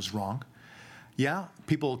things was wrong. Yeah,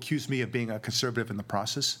 people accuse me of being a conservative in the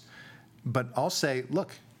process, but I'll say,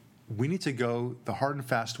 look, we need to go the hard and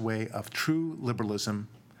fast way of true liberalism,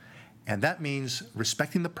 and that means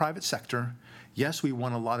respecting the private sector. Yes, we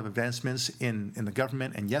want a lot of advancements in the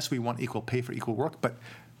government, and yes, we want equal pay for equal work, but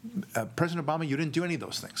President Obama, you didn't do any of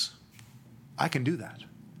those things. I can do that.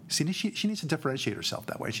 See, she needs to differentiate herself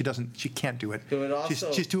that way. She can't do it.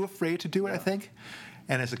 She's too afraid to do it, I think.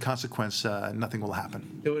 And as a consequence, nothing will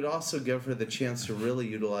happen. It would also give her the chance to really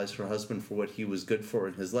utilize her husband for what he was good for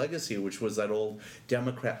in his legacy, which was that old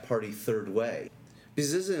Democrat Party third way.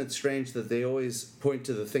 Because isn't it strange that they always point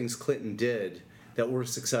to the things Clinton did that were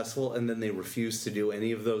successful, and then they refuse to do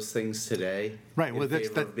any of those things today? Right. Well, in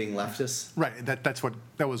favor of being leftists. Right.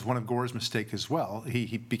 That was one of Gore's mistakes as well.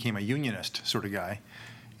 He became a unionist sort of guy,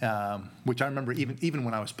 which I remember even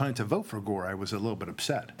when I was planning to vote for Gore, I was a little bit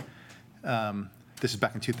upset. This is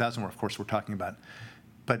back in 2000, where, of course, we're talking about.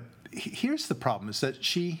 But here's the problem, is that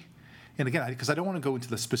she, and again, because I don't want to go into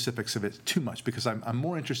the specifics of it too much, because I'm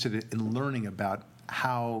more interested in learning about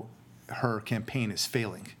how her campaign is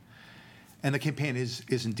failing. And the campaign is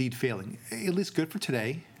indeed failing. At least good for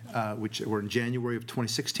today, which we're in January of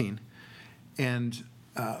 2016. And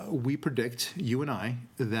we predict, you and I,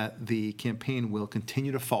 that the campaign will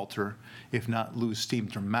continue to falter, if not lose steam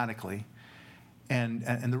dramatically.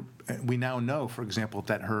 And we now know, for example,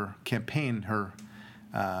 that her campaign, her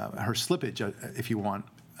slippage, if you want,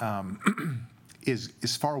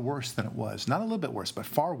 is far worse than it was. Not a little bit worse, but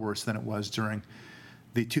far worse than it was during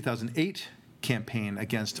the 2008 campaign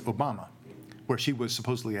against Obama, where she was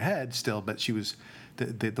supposedly ahead still, but she was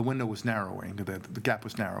the window was narrowing, the gap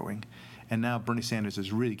was narrowing, and now Bernie Sanders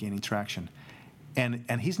is really gaining traction, and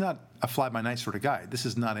he's not a fly-by-night sort of guy. This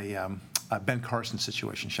is not a Ben Carson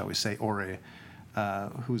situation, shall we say, or a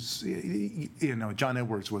who's, John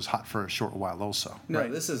Edwards was hot for a short while also. No,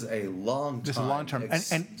 right? this is a long This is a long term,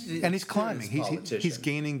 and he's climbing. He's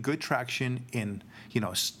gaining good traction in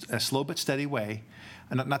a slow but steady way.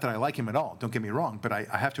 And not that I like him at all. Don't get me wrong, but I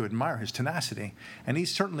have to admire his tenacity. And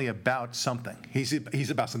he's certainly about something. He's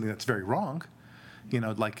about something that's very wrong.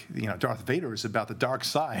 Darth Vader is about the dark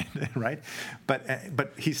side, right?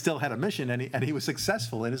 But he still had a mission, and he was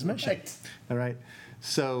successful in his mission. Right. All right.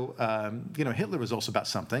 So Hitler was also about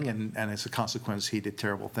something, and as a consequence, he did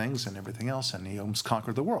terrible things and everything else, and he almost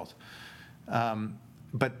conquered the world.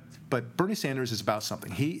 But Bernie Sanders is about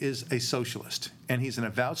something. He is a socialist, and he's an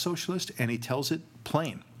avowed socialist, and he tells it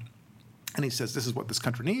plain. And he says, "This is what this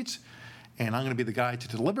country needs, and I'm going to be the guy to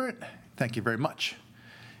deliver it. Thank you very much."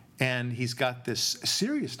 And he's got this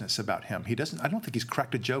seriousness about him. I don't think he's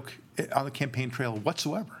cracked a joke on the campaign trail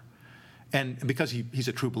whatsoever. And because he's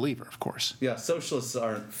a true believer, of course. Yeah, socialists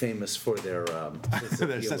aren't famous for their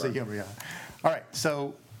sense of humor. Yeah. All right.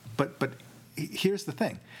 So, but here's the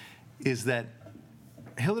thing, is that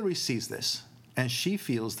Hillary sees this, and she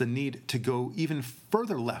feels the need to go even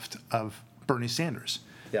further left of Bernie Sanders.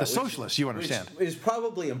 The socialists, you understand. Which is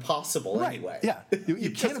probably impossible right. Anyway. Yeah.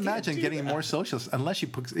 You can't imagine getting more socialist unless she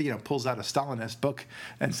pulls out a Stalinist book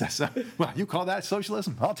and says, well, you call that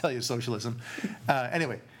socialism? I'll tell you socialism.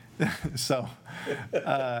 Anyway. So,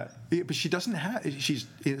 but she doesn't have. She's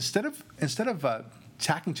instead of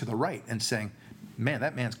tacking to the right and saying, "Man,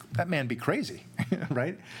 that man be crazy,"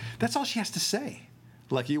 right? That's all she has to say.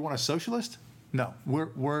 Like, you want a socialist? No,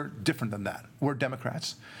 we're different than that. We're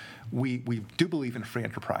Democrats. We do believe in free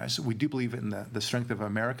enterprise. We do believe in the strength of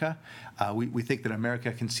America. We think that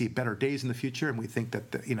America can see better days in the future, and we think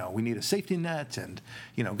that we need a safety net and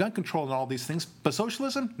gun control and all these things. But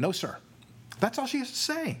socialism, no, sir. That's all she has to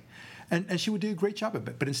say, and she would do a great job of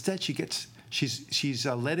it. But instead, she's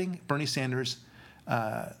letting Bernie Sanders,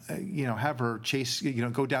 have her chase,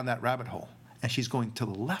 go down that rabbit hole, and she's going to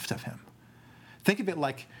the left of him. Think of it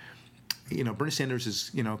like, Bernie Sanders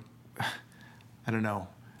is, I don't know,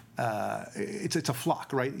 it's a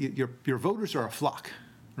flock, right? Your voters are a flock,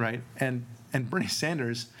 right? And Bernie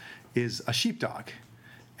Sanders is a sheepdog,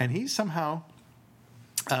 and he's somehow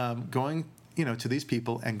going to these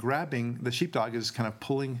people and grabbing the sheepdog is kind of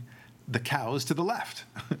pulling the cows to the left,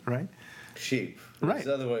 right? Sheep. Right.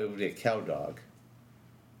 The other way would be a cow dog.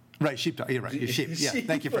 Right, sheepdog. You're right. You're sheep. Yeah.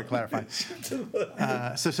 Thank you for clarifying.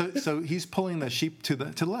 So he's pulling the sheep to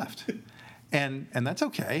the left, and that's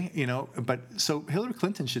okay, But so Hillary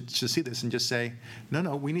Clinton should see this and just say,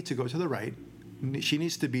 no, we need to go to the right. She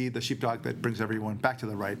needs to be the sheepdog that brings everyone back to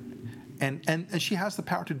the right. And she has the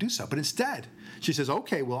power to do so. But instead, she says,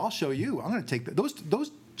 okay, well, I'll show you. I'm going to take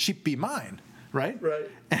those sheep be mine, right? Right.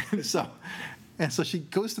 And so she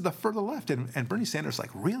goes to the further left, and Bernie Sanders is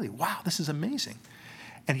like, really? Wow, this is amazing.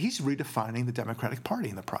 And he's redefining the Democratic Party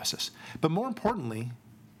in the process. But more importantly,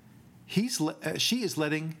 she is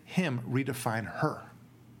letting him redefine her.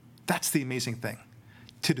 That's the amazing thing,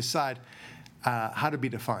 to decide how to be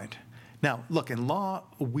defined. Now, look, in law,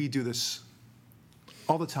 we do this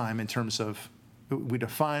all the time in terms of we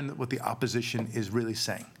define what the opposition is really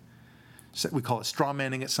saying. So we call it straw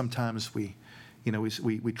manning it sometimes. We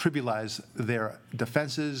trivialize their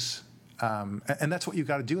defenses, and that's what you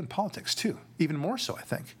got to do in politics too. Even more so, I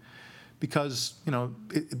think, because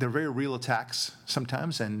they're very real attacks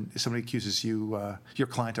sometimes. And if somebody accuses you, your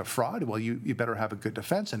client of fraud, well, you better have a good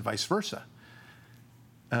defense, and vice versa.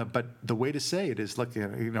 But the way to say it is, look,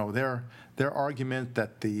 their argument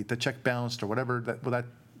that the check bounced or whatever,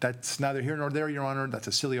 that's neither here nor there, Your Honor. That's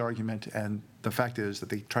a silly argument, and the fact is that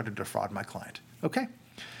they tried to defraud my client. Okay.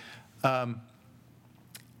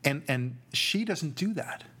 And she doesn't do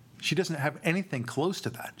that. She doesn't have anything close to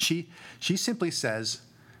that. She simply says,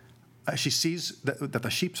 she sees that the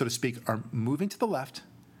sheep, so to speak, are moving to the left,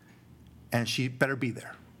 and she better be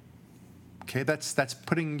there. Okay, that's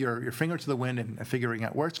putting your finger to the wind and figuring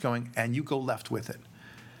out where it's going, and you go left with it.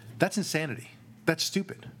 That's insanity. That's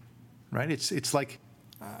stupid, right? It's like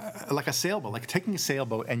a sailboat, like taking a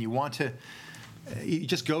sailboat, and you want to You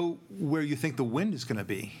just go where you think the wind is going to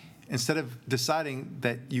be instead of deciding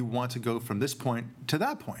that you want to go from this point to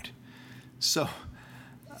that point. So,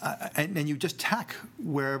 and you just tack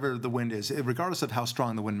wherever the wind is, regardless of how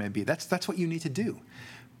strong the wind may be. That's what you need to do.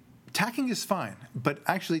 Tacking is fine, but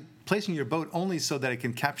actually placing your boat only so that it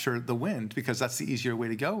can capture the wind, because that's the easier way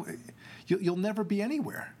to go, you'll never be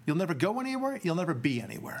anywhere. You'll never go anywhere. You'll never be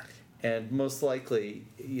anywhere. And most likely,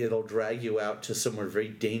 it'll drag you out to somewhere very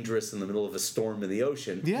dangerous in the middle of a storm in the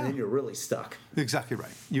ocean, Yeah. and then you're really stuck. Exactly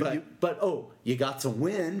right. But you got some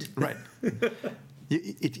wind. Right.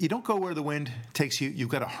 You don't go where the wind takes you. You've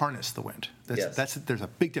got to harness the wind. There's a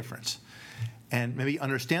big difference. And maybe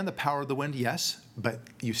understand the power of the wind, yes, but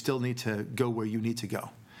you still need to go where you need to go.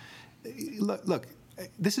 Look,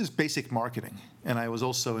 this is basic marketing. And I was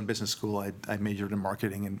also in business school. I majored in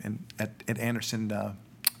marketing at Anderson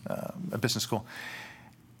Business School.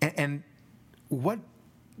 And what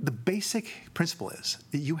the basic principle is,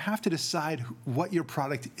 you have to decide what your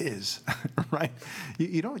product is, right?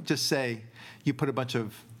 You don't just say, you put a bunch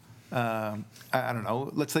of, I don't know,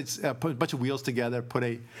 let's put a bunch of wheels together, put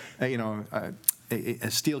a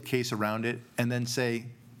steel case around it, and then say,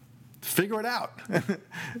 figure it out.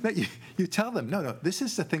 You tell them, no, this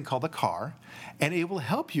is the thing called a car, and it will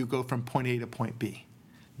help you go from point A to point B.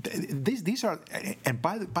 These are, and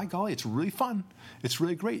by golly, it's really fun. It's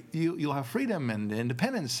really great. You'll have freedom and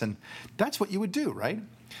independence, and that's what you would do, right?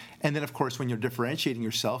 And then, of course, when you're differentiating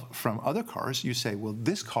yourself from other cars, you say, well,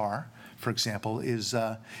 this car, for example, is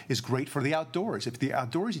great for the outdoors. If the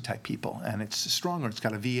outdoorsy type people, and it's stronger, it's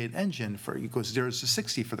got a V8 engine it goes 0 to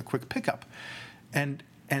 60 for the quick pickup, and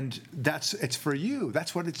it's for you.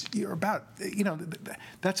 That's what you're about.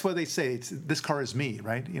 That's why they say this car is me,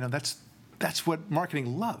 right? That's what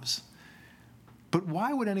marketing loves. But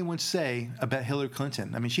why would anyone say about Hillary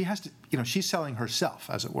Clinton? I mean, she has to, she's selling herself,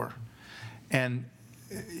 as it were, and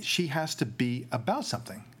she has to be about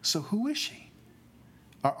something. So who is she?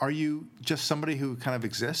 Are you just somebody who kind of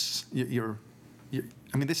exists?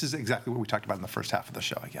 I mean, this is exactly what we talked about in the first half of the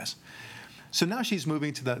show, I guess. So now she's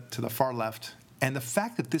moving to the far left, and the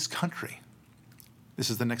fact that this country, this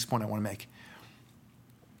is the next point I want to make,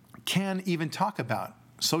 can even talk about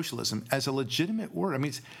socialism as a legitimate word. I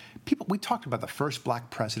mean, we talked about the first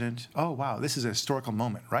black president. Oh, wow, this is a historical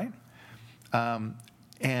moment, right?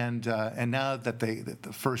 And now that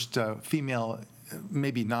the first female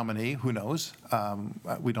maybe nominee, who knows?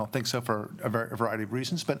 We don't think so for a variety of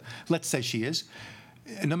reasons, but let's say she is.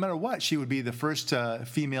 No matter what, she would be the first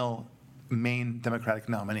female main Democratic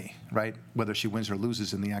nominee, right? Whether she wins or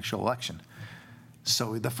loses in the actual election.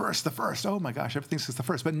 So the first, oh my gosh, everything's the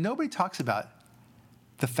first. But nobody talks about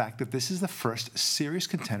the fact that this is the first serious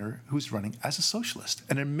contender who's running as a socialist,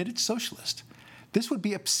 an admitted socialist. This would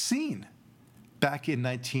be obscene back in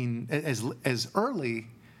as only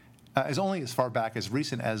as far back as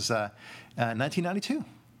recent as 1992,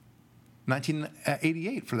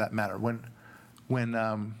 1988 for that matter,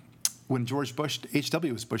 when George Bush,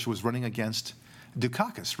 H.W. Bush, was running against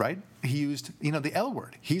Dukakis, right? He used the L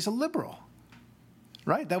word. He's a liberal,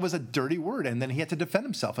 right? That was a dirty word, and then he had to defend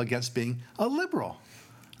himself against being a liberal,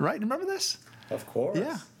 right? Remember this? Of course.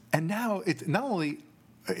 Yeah. And now it's not only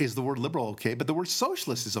is the word liberal okay, but the word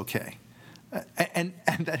socialist is okay. And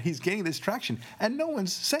that he's gaining this traction, and no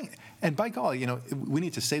one's saying it. And by golly, we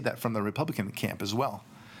need to say that from the Republican camp as well.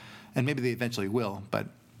 And maybe they eventually will, but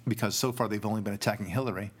because so far they've only been attacking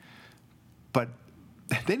Hillary. But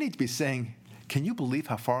they need to be saying, can you believe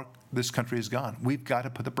how far this country has gone? We've got to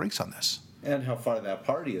put the brakes on this. And how far that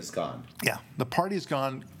party has gone. Yeah, the party has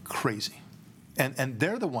gone crazy. And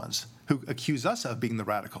they're the ones who accuse us of being the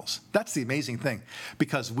radicals. That's the amazing thing,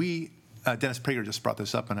 because Dennis Prager just brought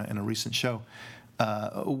this up in a recent show.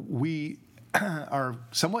 We are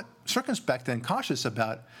somewhat circumspect and cautious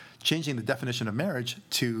about changing the definition of marriage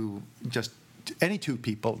to just any two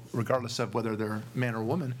people, regardless of whether they're man or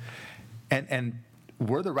woman. And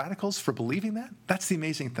we're the radicals for believing that? That's the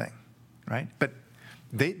amazing thing, right? But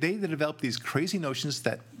they develop these crazy notions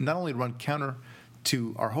that not only run counter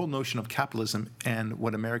to our whole notion of capitalism and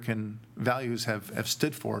what American values have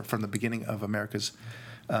stood for from the beginning of America's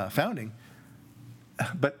founding,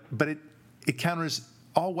 but it counters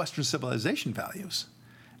all Western civilization values.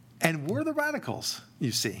 And we're the radicals,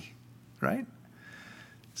 you see, right?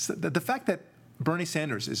 So the fact that Bernie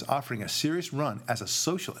Sanders is offering a serious run as a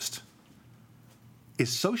socialist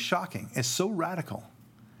is so shocking, is so radical,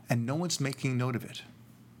 and no one's making note of it.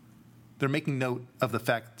 They're making note of the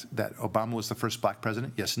fact that Obama was the first black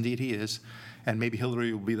president. Yes, indeed, he is. And maybe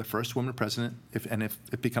Hillary will be the first woman president. If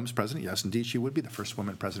it becomes president, yes, indeed, she would be the first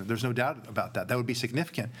woman president. There's no doubt about that. That would be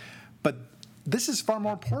significant. But this is far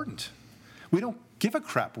more important. We don't give a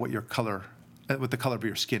crap what your color, what the color of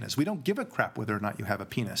your skin is. We don't give a crap whether or not you have a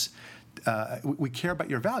penis. We care about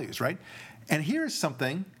your values, right? And here's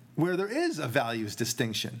something where there is a values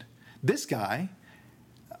distinction. This guy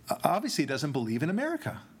obviously doesn't believe in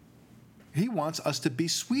America. He wants us to be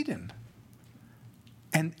Sweden.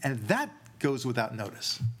 And that goes without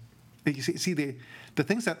notice. You see the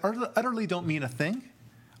things that utterly don't mean a thing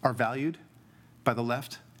are valued by the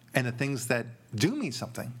left, and the things that do mean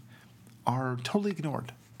something are totally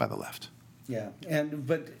ignored by the left. Yeah,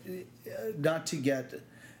 but not to get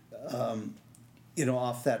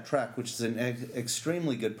off that track, which is an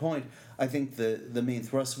extremely good point. I think the main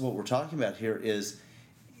thrust of what we're talking about here is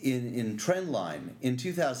in trend line. In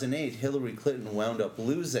 2008, Hillary Clinton wound up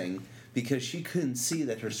losing because she couldn't see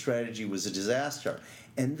that her strategy was a disaster.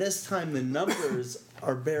 And this time the numbers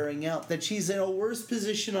are bearing out that she's in a worse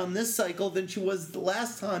position on this cycle than she was the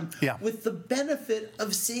last time, with the benefit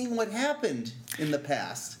of seeing what happened in the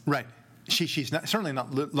past. Right. She's certainly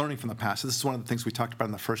not learning from the past. This is one of the things we talked about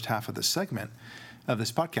in the first half of this segment of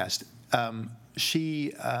this podcast. And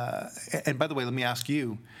by the way, let me ask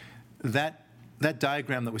you, that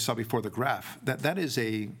diagram that we saw before the graph, that is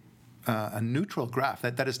a neutral graph.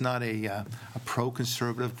 That is not a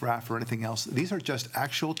pro-conservative graph or anything else. These are just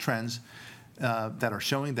actual trends that are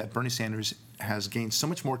showing that Bernie Sanders has gained so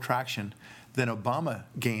much more traction than Obama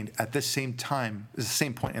gained at this same time, the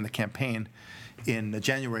same point in the campaign in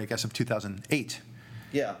January, I guess, of 2008.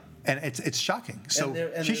 Yeah. And it's shocking. So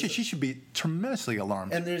she should be tremendously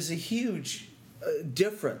alarmed. And there's a huge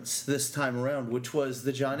difference this time around, which was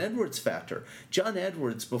the John Edwards factor. John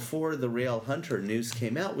Edwards, before the Rael Hunter news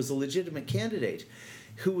came out, was a legitimate candidate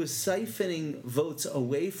who was siphoning votes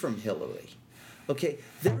away from Hillary. Okay,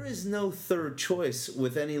 there is no third choice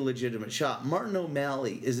with any legitimate shot. Martin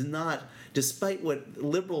O'Malley is not, despite what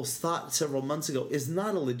liberals thought several months ago, is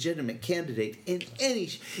not a legitimate candidate in any...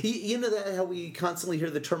 You know that how we constantly hear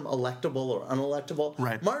the term electable or unelectable?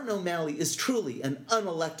 Right. Martin O'Malley is truly an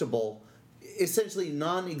unelectable, essentially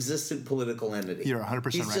non-existent political entity. You're 100%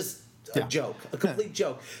 right. He's just a joke, a complete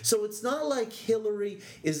joke. So it's not like Hillary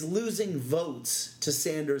is losing votes to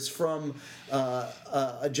Sanders from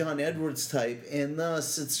a John Edwards type, and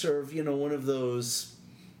thus it's sort of, one of those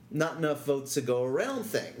not enough votes to go around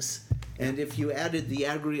things. And if you added the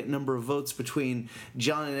aggregate number of votes between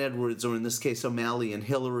John and Edwards, or in this case O'Malley and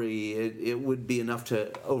Hillary, it would be enough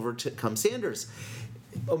to overcome Sanders.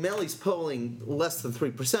 O'Malley's polling less than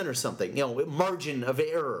 3% or something, margin of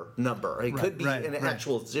error number. It could be an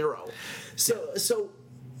actual zero. So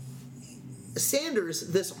Sanders,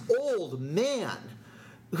 this old man,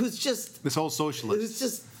 who's just... This old socialist. Who's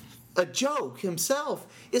just a joke himself,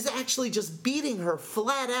 is actually just beating her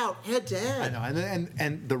flat out head to head. I know,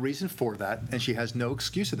 and the reason for that, and she has no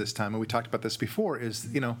excuse at this time, and we talked about this before, is,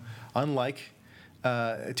 unlike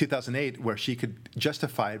 2008, where she could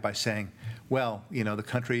justify it by saying, well, the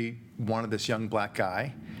country wanted this young black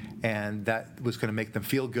guy, and that was going to make them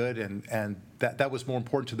feel good, and that was more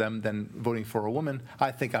important to them than voting for a woman.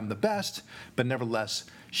 I think I'm the best, but nevertheless,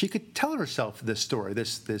 she could tell herself this story,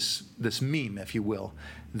 this meme, if you will,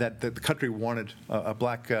 that the country wanted a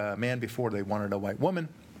black man before they wanted a white woman,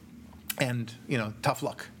 and tough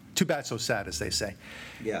luck. Too bad, so sad, as they say.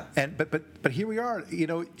 Yeah. And but here we are.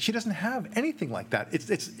 She doesn't have anything like that.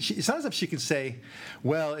 It's not as if she can say,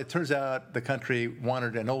 well, it turns out the country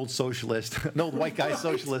wanted an old socialist, an old white guy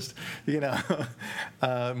socialist,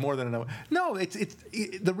 more than another. No,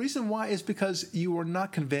 the reason why is because you are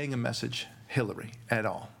not conveying a message, Hillary, at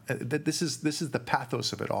all. This is the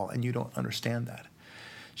pathos of it all, and you don't understand that.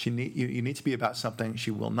 You need to be about something.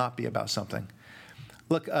 She will not be about something.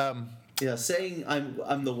 Look. Yeah, saying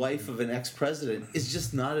I'm the wife of an ex-president is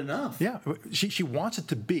just not enough. Yeah, she wants it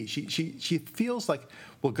to be. She feels like,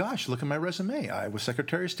 well, gosh, look at my resume. I was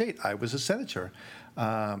Secretary of State. I was a senator,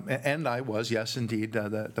 and I was, yes, indeed,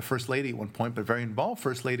 the First Lady at one point, but very involved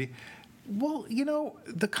First Lady. Well,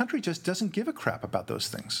 the country just doesn't give a crap about those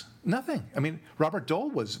things. Nothing. I mean, Robert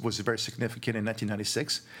Dole was very significant in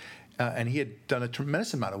 1996. And he had done a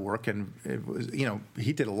tremendous amount of work, and it was,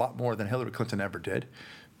 he did a lot more than Hillary Clinton ever did.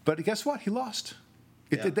 But guess what? He lost.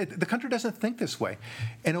 The country doesn't think this way.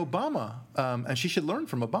 And Obama, and she should learn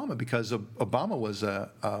from Obama, because Obama was a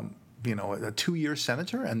 2-year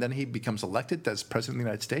senator, and then he becomes elected as president of the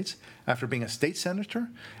United States after being a state senator,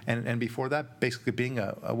 and before that, basically being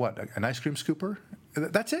an ice cream scooper.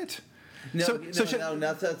 That's it. No,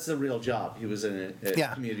 that's the real job. He was a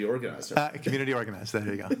community organizer. Community organizer.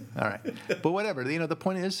 There you go. All right. But whatever. The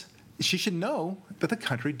point is, she should know that the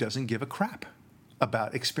country doesn't give a crap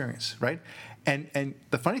about experience, right? And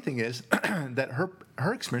the funny thing is that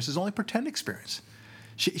her experience is only pretend experience.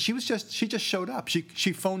 She just showed up.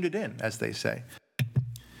 She phoned it in, as they say.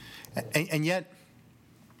 And yet,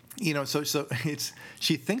 so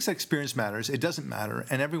she thinks that experience matters. It doesn't matter,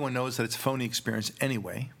 and everyone knows that it's a phony experience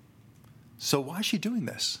anyway. So why is she doing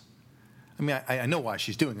this? I mean, I know why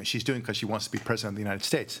she's doing it. She's doing it because she wants to be president of the United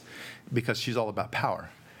States, because she's all about power.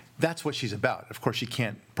 That's what she's about. Of course, she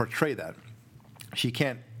can't portray that. She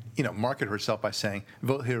can't, market herself by saying,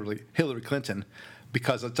 vote Hillary Clinton,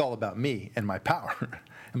 because it's all about me and my power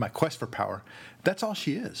and my quest for power. That's all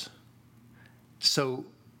she is. So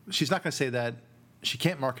she's not going to say that. She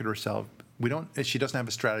can't market herself. She doesn't have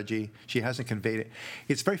a strategy. She hasn't conveyed it.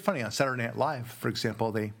 It's very funny on Saturday Night Live, for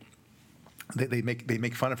example. They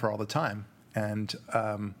make fun of her all the time, and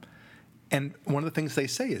one of the things they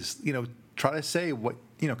say is, try to say what,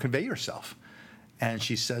 convey yourself. And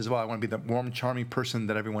she says, well, I want to be the warm, charming person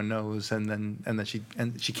that everyone knows, and then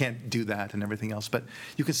she can't do that and everything else. But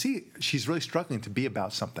you can see she's really struggling to be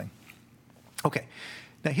about something. Okay,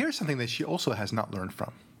 now here's something that she also has not learned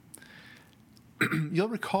from. You'll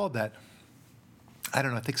recall that, I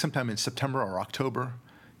don't know, I think sometime in September or October,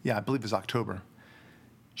 I believe it was October,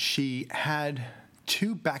 she had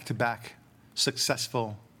 2 back-to-back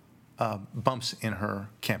successful bumps in her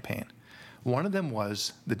campaign. One of them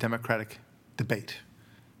was the Democratic debate.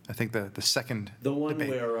 I think the second The one debate.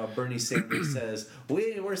 where Bernie Sanders says,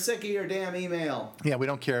 we're sick of your damn email. Yeah, we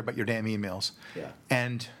don't care about your damn emails. Yeah.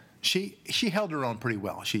 And she held her own pretty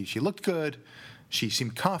well. She looked good. She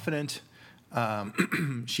seemed confident.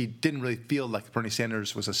 She didn't really feel like Bernie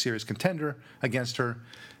Sanders was a serious contender against her.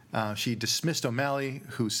 She dismissed O'Malley,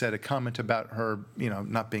 who said a comment about her,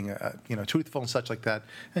 not being, truthful and such like that.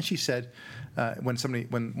 And she said,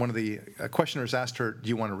 when one of the questioners asked her, "Do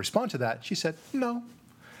you want to respond to that?" She said, "No,"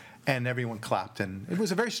 and everyone clapped. And it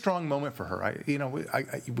was a very strong moment for her.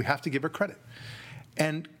 We have to give her credit.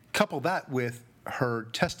 And couple that with her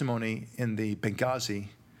testimony in the Benghazi,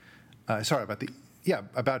 about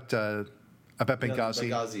Benghazi. The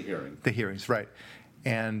Benghazi hearing. The hearings, right.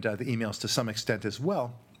 And the emails to some extent as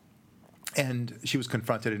well. And she was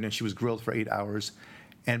confronted and she was grilled for 8 hours.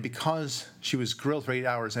 And because she was grilled for 8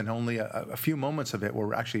 hours and only a few moments of it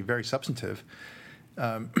were actually very substantive,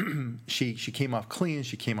 she came off clean,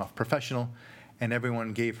 she came off professional, and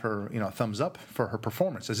everyone gave her a thumbs up for her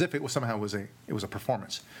performance, as if it was somehow a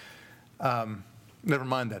performance. Never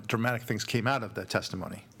mind that dramatic things came out of the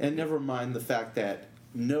testimony. And never mind the fact that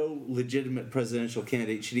no legitimate presidential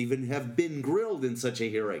candidate should even have been grilled in such a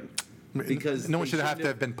hearing. Because no one should have to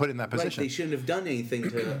have been put in that position. Right, they shouldn't have done anything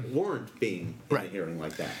to warrant being in Right. a hearing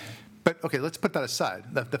like that. But, okay, let's put that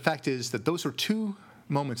aside. The fact is that those are 2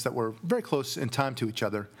 moments that were very close in time to each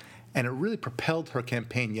other, and it really propelled her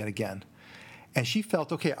campaign yet again. And she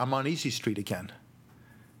felt, okay, I'm on easy street again.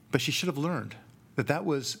 But she should have learned that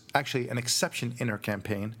was actually an exception in her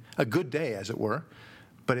campaign, a good day, as it were,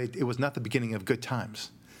 but it was not the beginning of good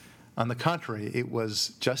times. On the contrary, it was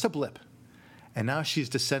just a blip. And now she's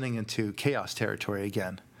descending into chaos territory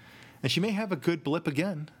again. And she may have a good blip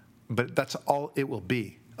again, but that's all it will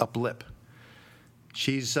be, a blip.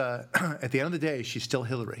 She's, at the end of the day, she's still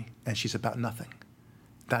Hillary, and she's about nothing.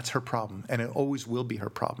 That's her problem, and it always will be her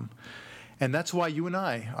problem. And that's why you and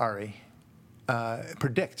I, Ari,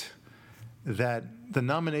 predict that the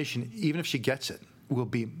nomination, even if she gets it, will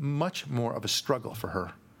be much more of a struggle for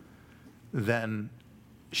her than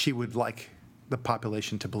she would like the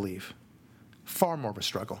population to believe. Far more of a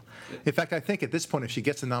struggle. In fact, I think at this point, if she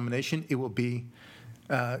gets the nomination, it will be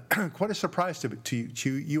quite a surprise to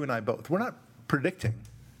you and I both. We're not predicting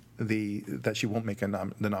that she won't make the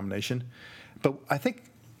nomination, but I think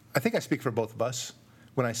I speak for both of us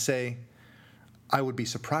when I say I would be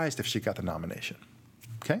surprised if she got the nomination.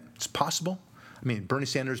 Okay, it's possible. I mean, Bernie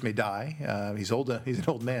Sanders may die. He's old. He's an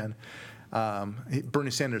old man.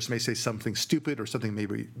 Bernie Sanders may say something stupid, or something may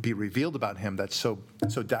be revealed about him that's so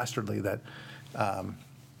dastardly that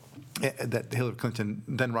Hillary Clinton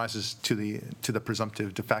then rises to the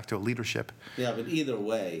presumptive de facto leadership. Yeah, but either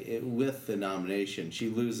way, with the nomination, she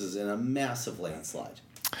loses in a massive landslide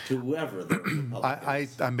to whoever the Republican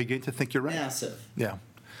is. I'm beginning to think you're right. Massive. Yeah.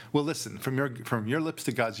 Well, listen, from your lips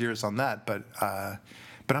to God's ears on that, but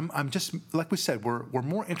I'm just, like we said, we're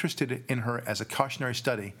more interested in her as a cautionary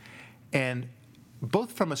study, and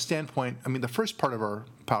both from a standpoint. I mean, the first part of our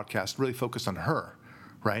podcast really focused on her,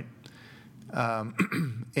 right?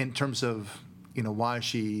 In terms of why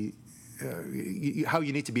she, how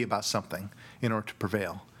you need to be about something in order to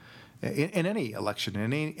prevail in any election,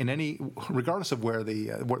 in any regardless of where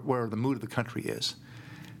the mood of the country is.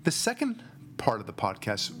 The second part of the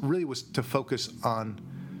podcast really was to focus on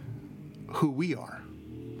who we are,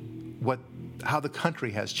 how the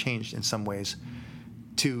country has changed in some ways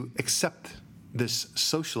to accept this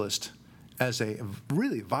socialist as a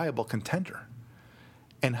really viable contender,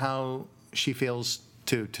 and how she fails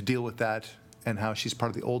to deal with that, and how she's part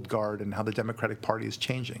of the old guard, and how the Democratic Party is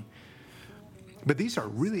changing. But these are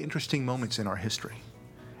really interesting moments in our history.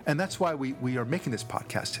 And that's why we are making this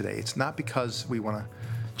podcast today. It's not because we want to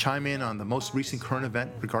chime in on the most recent current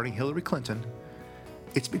event regarding Hillary Clinton.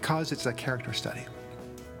 It's because it's a character study.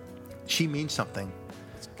 She means something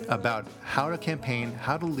about how to campaign,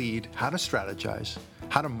 how to lead, how to strategize,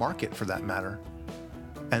 how to market for that matter,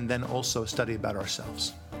 and then also study about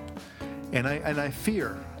ourselves. And I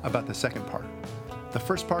fear about the second part. The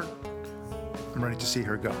first part, I'm ready to see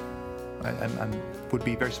her go. I would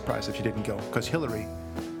be very surprised if she didn't go, because Hillary,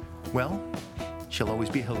 well, she'll always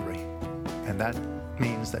be Hillary. And that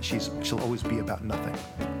means that she'll always be about nothing.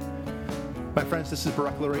 My friends, this is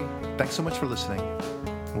Barak Lurie. Thanks so much for listening.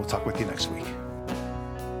 We'll talk with you next week.